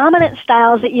the dominant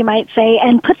styles that you might say,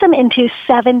 and put them into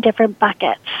 7 different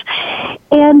buckets.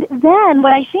 And then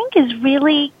what I think is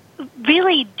really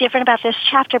different about this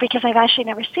chapter, because I've actually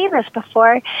never seen this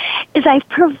before, is I've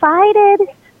provided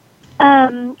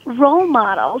role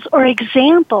models or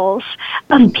examples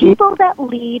of people that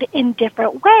lead in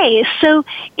different ways. So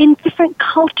in different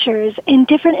cultures, in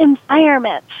different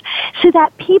environments, so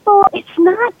that people, it's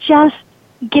not just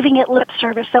giving it lip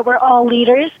service that we're all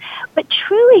leaders, but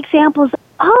true examples.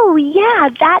 Oh, yeah,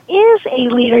 that is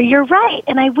a leader. You're right.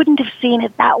 And I wouldn't have seen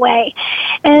it that way.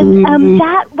 And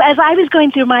that, as I was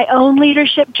going through my own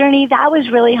leadership journey, that was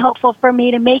really helpful for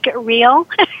me to make it real.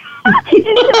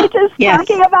 Instead of just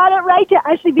talking about it, right, to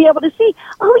actually be able to see,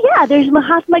 oh, yeah, there's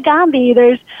Mahatma Gandhi,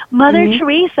 there's Mother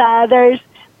Teresa, there's,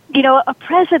 a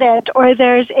president, or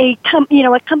there's a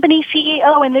company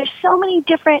CEO, and there's so many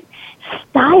different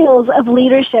styles of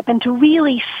leadership. And to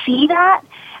really see that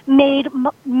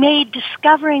made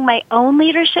discovering my own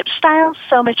leadership style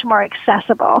so much more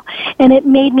accessible. And it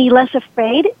made me less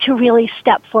afraid to really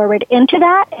step forward into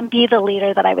that and be the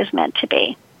leader that I was meant to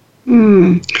be.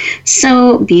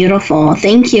 So beautiful.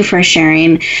 Thank you for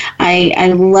sharing.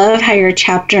 I love how your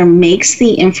chapter makes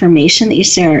the information that you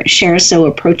share so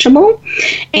approachable.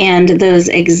 And those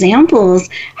examples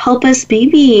help us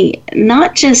maybe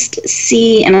not just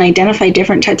see and identify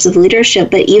different types of leadership,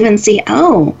 but even see,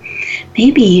 oh,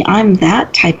 maybe I'm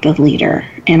that type of leader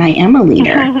and I am a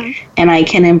leader and I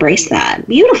can embrace that.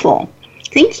 Beautiful.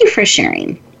 Thank you for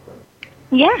sharing.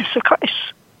 Yes, of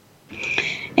course.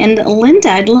 And Linda,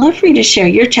 I'd love for you to share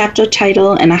your chapter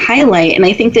title and a highlight. And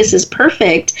I think this is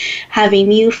perfect, having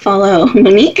you follow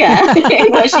Monica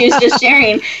and what she was just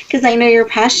sharing, because I know you're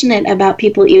passionate about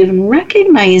people even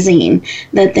recognizing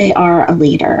that they are a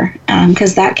leader,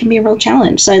 because that can be a real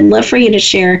challenge. So I'd love for you to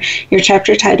share your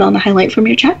chapter title and a highlight from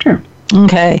your chapter.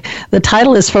 Okay. The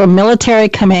title is From Military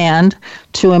Command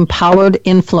to Empowered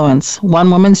Influence,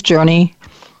 One Woman's Journey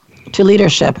to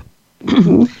Leadership.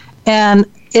 And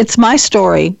it's my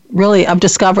story, really, of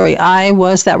discovery. I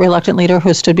was that reluctant leader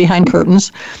who stood behind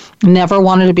curtains, never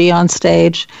wanted to be on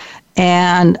stage.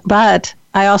 But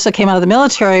I also came out of the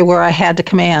military where I had to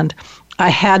command. I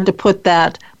had to put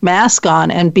that mask on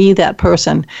and be that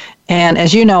person. And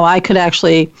as you know, I could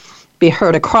actually be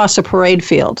heard across a parade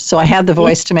field. So I had the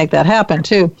voice to make that happen,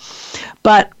 too.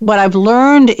 But what I've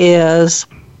learned is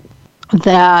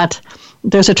that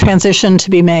there's a transition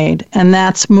to be made, and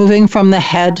that's moving from the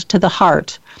head to the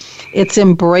heart. It's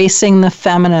embracing the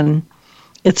feminine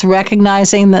It's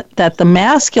recognizing that the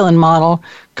masculine model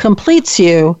completes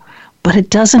you, but it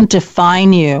doesn't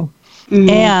define you. Mm-hmm.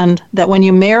 And that when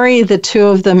you marry the two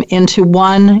of them into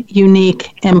one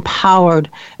unique, empowered,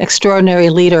 extraordinary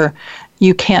leader,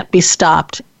 you can't be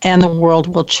stopped, and the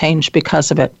world will change because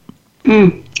of it.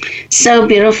 So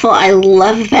beautiful. I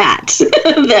love that,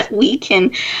 that we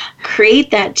can create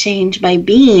that change by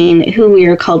being who we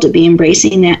are called to be,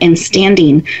 embracing that and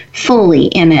standing fully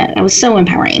in it. It was so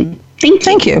empowering.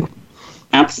 Thank you.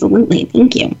 Absolutely.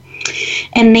 Thank you.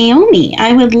 And Naomi,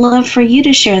 I would love for you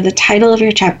to share the title of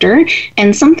your chapter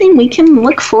and something we can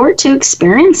look forward to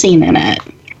experiencing in it.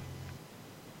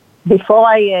 Before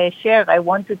I share, I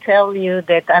want to tell you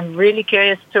that I'm really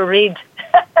curious to read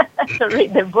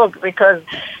the book because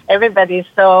everybody is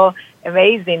so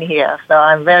amazing here. So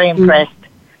I'm very impressed.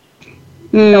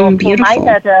 So beautiful.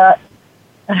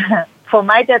 For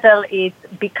my title, it's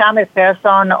Become a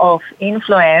Person of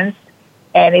Influence,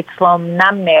 and it's from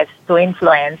numbness to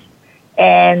influence.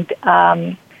 And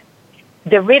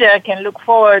the reader can look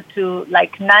forward to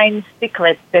 9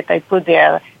 secrets that I put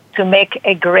there to make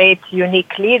a great,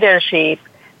 unique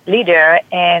leader,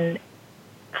 and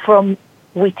from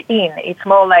within. It's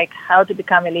more like how to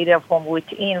become a leader from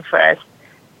within first.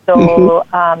 So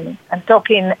I'm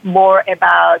talking more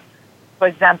about, for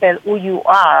example, who you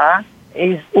are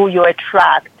is who you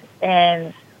attract,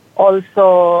 and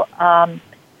also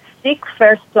seek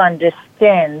first to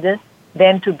understand,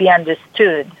 then to be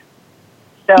understood.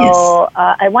 So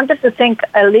I wanted to think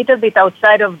a little bit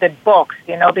outside of the box,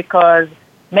 because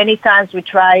many times we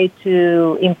try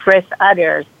to impress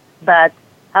others, but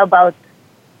how about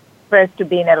first to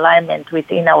be in alignment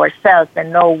within ourselves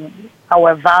and know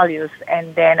our values?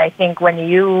 And then I think when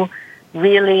you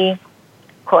really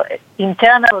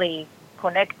internally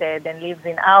connected and lives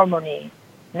in harmony,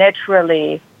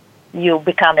 naturally you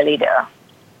become a leader.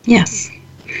 Yes.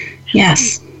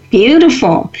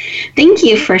 Beautiful. Thank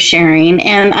you for sharing.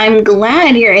 And I'm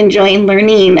glad you're enjoying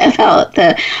learning about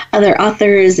the other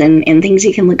authors and things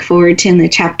you can look forward to in the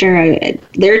chapter,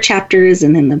 their chapters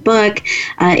and in the book.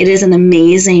 It is an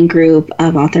amazing group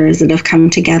of authors that have come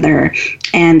together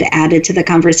and added to the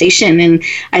conversation. And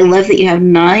I love that you have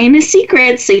 9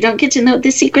 secrets, so you don't get to know what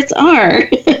the secrets are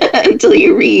until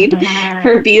you read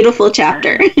her beautiful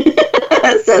chapter.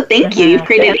 So thank you. You've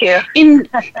created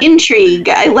intrigue.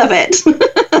 I love it.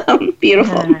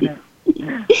 Beautiful.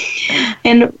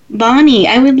 And Bonnie,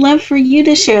 I would love for you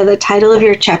to share the title of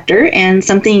your chapter and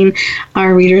something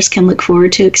our readers can look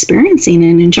forward to experiencing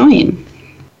and enjoying.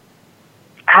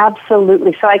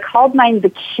 Absolutely. So I called mine The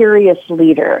Curious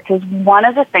Leader, because one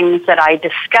of the things that I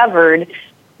discovered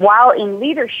while in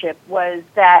leadership was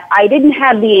that I didn't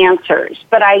have the answers,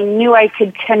 but I knew I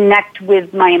could connect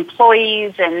with my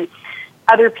employees and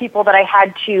other people that I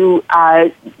had to,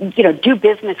 do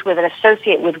business with and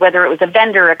associate with, whether it was a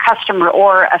vendor, a customer,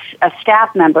 or a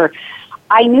staff member.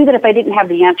 I knew that if I didn't have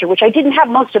the answer, which I didn't have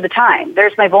most of the time,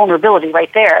 there's my vulnerability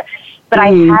right there, but I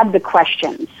had the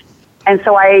questions. And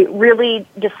so I really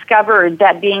discovered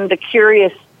that being the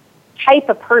curious type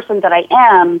of person that I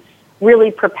am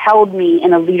really propelled me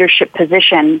in a leadership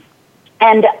position.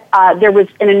 And there was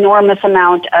an enormous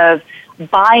amount of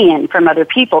buy-in from other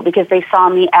people because they saw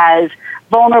me as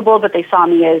vulnerable, but they saw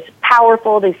me as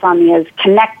powerful. They saw me as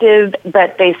connective,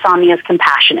 but they saw me as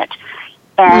compassionate.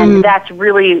 And that's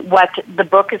really what the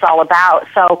book is all about.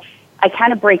 So I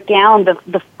kind of break down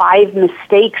the 5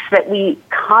 mistakes that we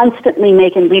constantly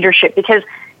make in leadership, because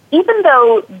even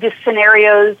though the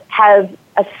scenarios have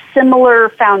a similar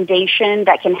foundation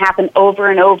that can happen over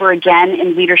and over again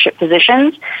in leadership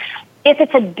positions, if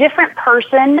it's a different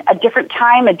person, a different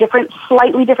time,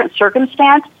 slightly different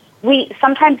circumstance, we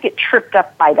sometimes get tripped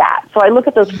up by that. So I look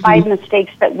at those 5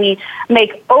 mistakes that we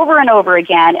make over and over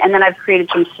again, and then I've created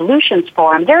some solutions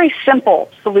for them, very simple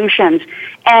solutions,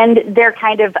 and they're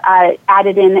kind of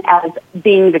added in as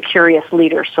being the curious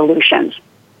leader solutions.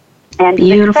 And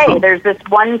they say there's this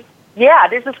one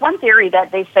theory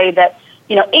that they say that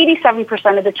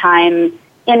 87% of the time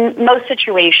in most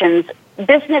situations,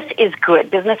 business is good.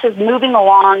 Business is moving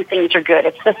along. Things are good.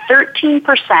 It's the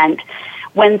 13%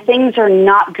 when things are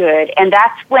not good, and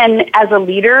that's when, as a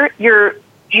leader, you're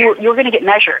going to get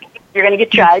measured. You're going to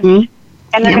get judged,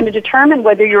 and they're going to determine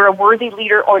whether you're a worthy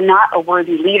leader or not a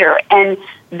worthy leader. And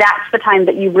that's the time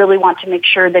that you really want to make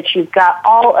sure that you've got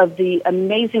all of the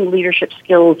amazing leadership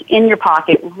skills in your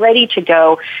pocket, ready to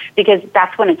go, because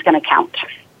that's when it's going to count.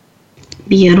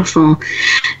 Beautiful.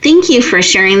 Thank you for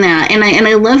sharing that. And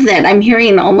I love that. I'm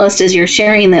hearing almost as you're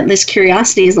sharing that this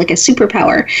curiosity is like a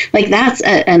superpower. Like that's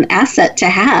an asset to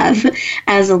have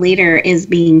as a leader, is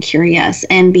being curious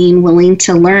and being willing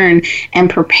to learn and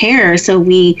prepare so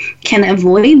we can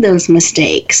avoid those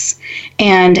mistakes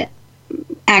and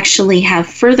actually have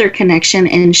further connection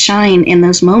and shine in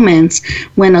those moments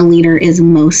when a leader is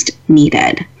most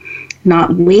needed.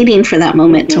 Not waiting for that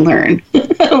moment to learn.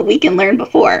 We can learn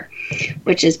before,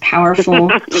 which is powerful.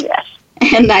 Yes.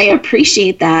 And I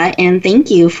appreciate that. And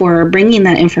thank you for bringing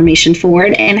that information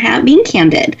forward and being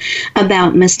candid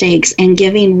about mistakes and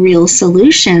giving real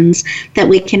solutions that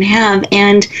we can have.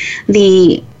 And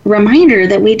the reminder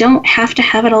that we don't have to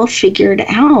have it all figured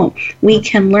out. We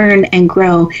can learn and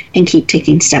grow and keep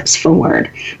taking steps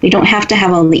forward. We don't have to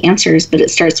have all the answers, but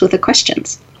it starts with the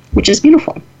questions, which is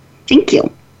beautiful. Thank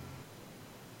you.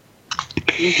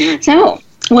 Mm-hmm. So,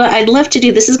 what I'd love to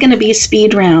do, this is going to be a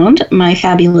speed round, my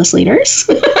fabulous leaders.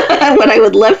 What I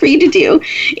would love for you to do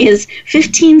is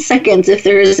 15 seconds, if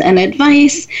there's an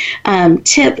advice,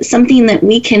 tip, something that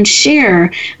we can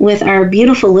share with our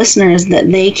beautiful listeners that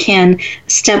they can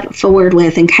step forward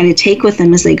with and kind of take with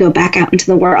them as they go back out into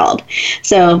the world.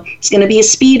 So it's going to be a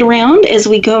speed round as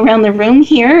we go around the room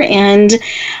here. And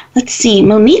let's see,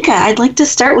 Monica, I'd like to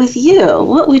start with you.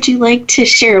 What would you like to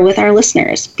share with our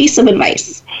listeners? Piece of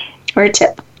advice or a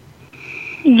tip?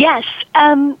 Yes.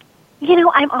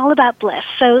 I'm all about bliss.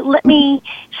 So let me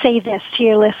say this to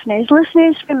your listeners.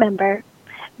 Listeners, remember,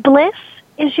 bliss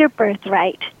is your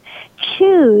birthright.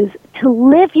 Choose to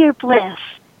live your bliss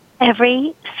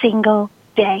every single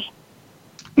day.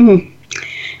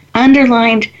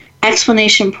 Underlined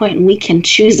explanation point, and we can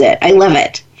choose it. I love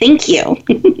it. Thank you.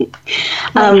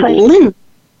 Linda,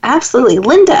 absolutely.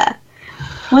 Linda,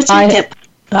 what's your tip?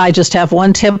 I just have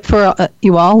one tip for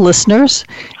you all listeners,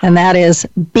 and that is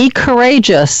be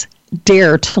courageous,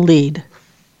 dare to lead.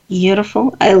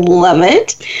 Beautiful. I love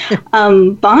it.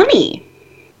 Bonnie.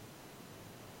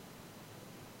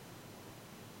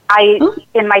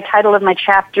 In my title of my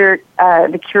chapter,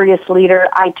 The Curious Leader,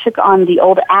 I took on the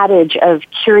old adage of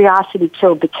curiosity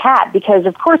killed the cat, because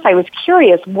of course I was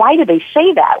curious, why did they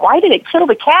say that? Why did it kill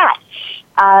the cat?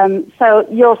 So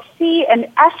you'll see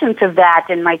an essence of that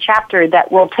in my chapter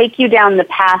that will take you down the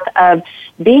path of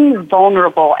being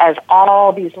vulnerable, as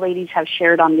all these ladies have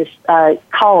shared on this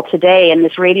call today and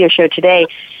this radio show today.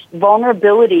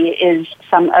 Vulnerability is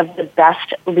some of the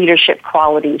best leadership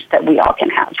qualities that we all can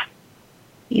have.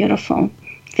 Beautiful.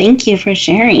 Thank you for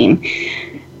sharing.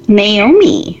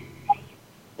 Naomi.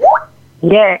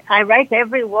 Yeah, I write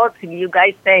every word you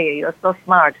guys say. You're so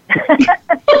smart.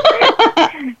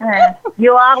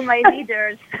 You are my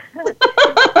leaders.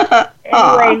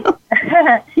 Anyway,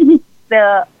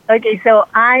 so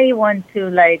I want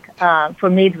to, for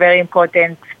me it's very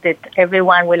important that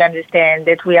everyone will understand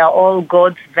that we are all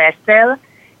God's vessel,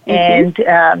 and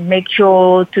make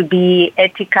sure to be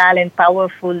ethical and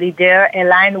powerful leader,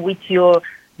 aligned with your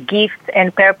gifts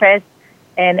and purpose.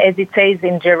 And as it says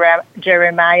in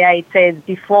Jeremiah, it says,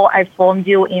 before I formed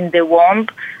you in the womb,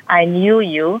 I knew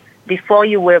you. Before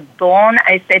you were born,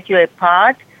 I set you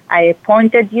apart. I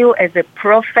appointed you as a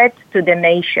prophet to the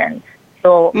nations.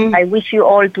 So I wish you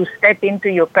all to step into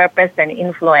your purpose and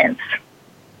influence.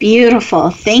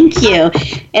 Beautiful. Thank you.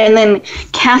 And then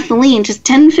Kathleen, just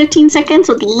 10, 15 seconds.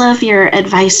 Would love your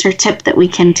advice or tip that we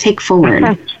can take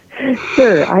forward.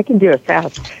 Sure, I can do it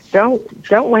fast.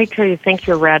 Don't wait till you think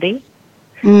you're ready.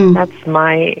 That's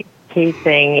my key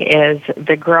thing, is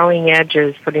the growing edge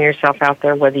is putting yourself out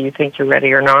there whether you think you're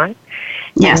ready or not.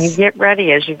 Yes. And you get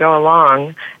ready as you go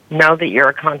along. Know that you're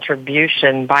a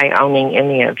contribution by owning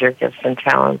any of your gifts and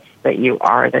talents, that you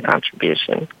are the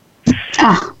contribution.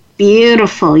 Oh,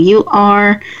 beautiful. You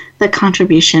are the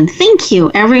contribution. Thank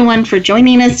you, everyone, for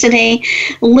joining us today.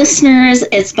 Listeners,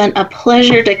 it's been a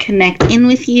pleasure to connect in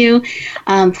with you.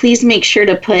 Please make sure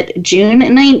to put June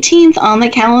 19th on the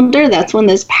calendar. That's when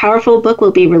this powerful book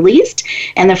will be released.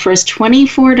 And the first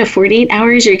 24 to 48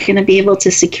 hours, you're going to be able to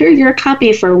secure your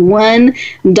copy for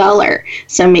 $1.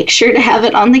 So make sure to have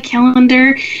it on the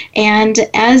calendar. And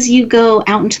as you go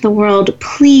out into the world,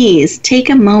 please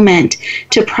take a moment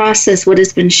to process what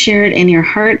has been shared in your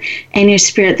heart and your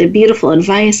spirit, the beautiful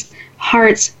advice,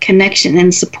 hearts, connection,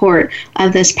 and support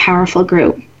of this powerful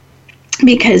group.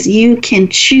 Because you can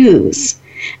choose,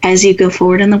 as you go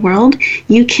forward in the world,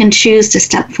 you can choose to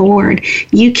step forward.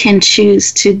 You can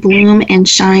choose to bloom and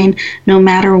shine no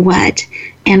matter what.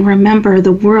 And remember,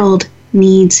 the world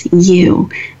needs you.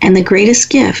 And the greatest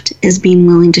gift is being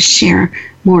willing to share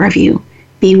more of you.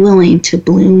 Be willing to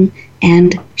bloom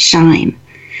and shine.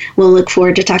 We'll look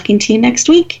forward to talking to you next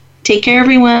week. Take care,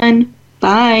 everyone.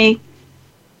 Bye.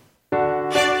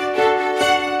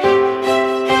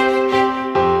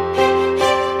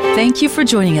 Thank you for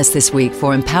joining us this week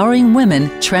for Empowering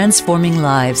Women, Transforming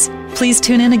Lives. Please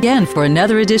tune in again for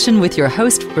another edition with your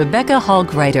host, Rebecca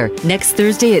Hall-Gruyter, next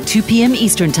Thursday at 2 p.m.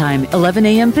 Eastern Time, 11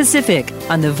 a.m. Pacific,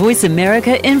 on the Voice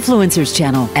America Influencers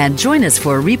Channel. And join us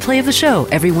for a replay of the show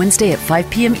every Wednesday at 5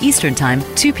 p.m. Eastern Time,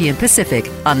 2 p.m. Pacific,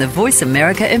 on the Voice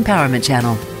America Empowerment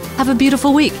Channel. Have a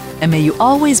beautiful week, and may you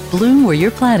always bloom where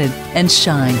you're planted and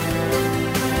shine.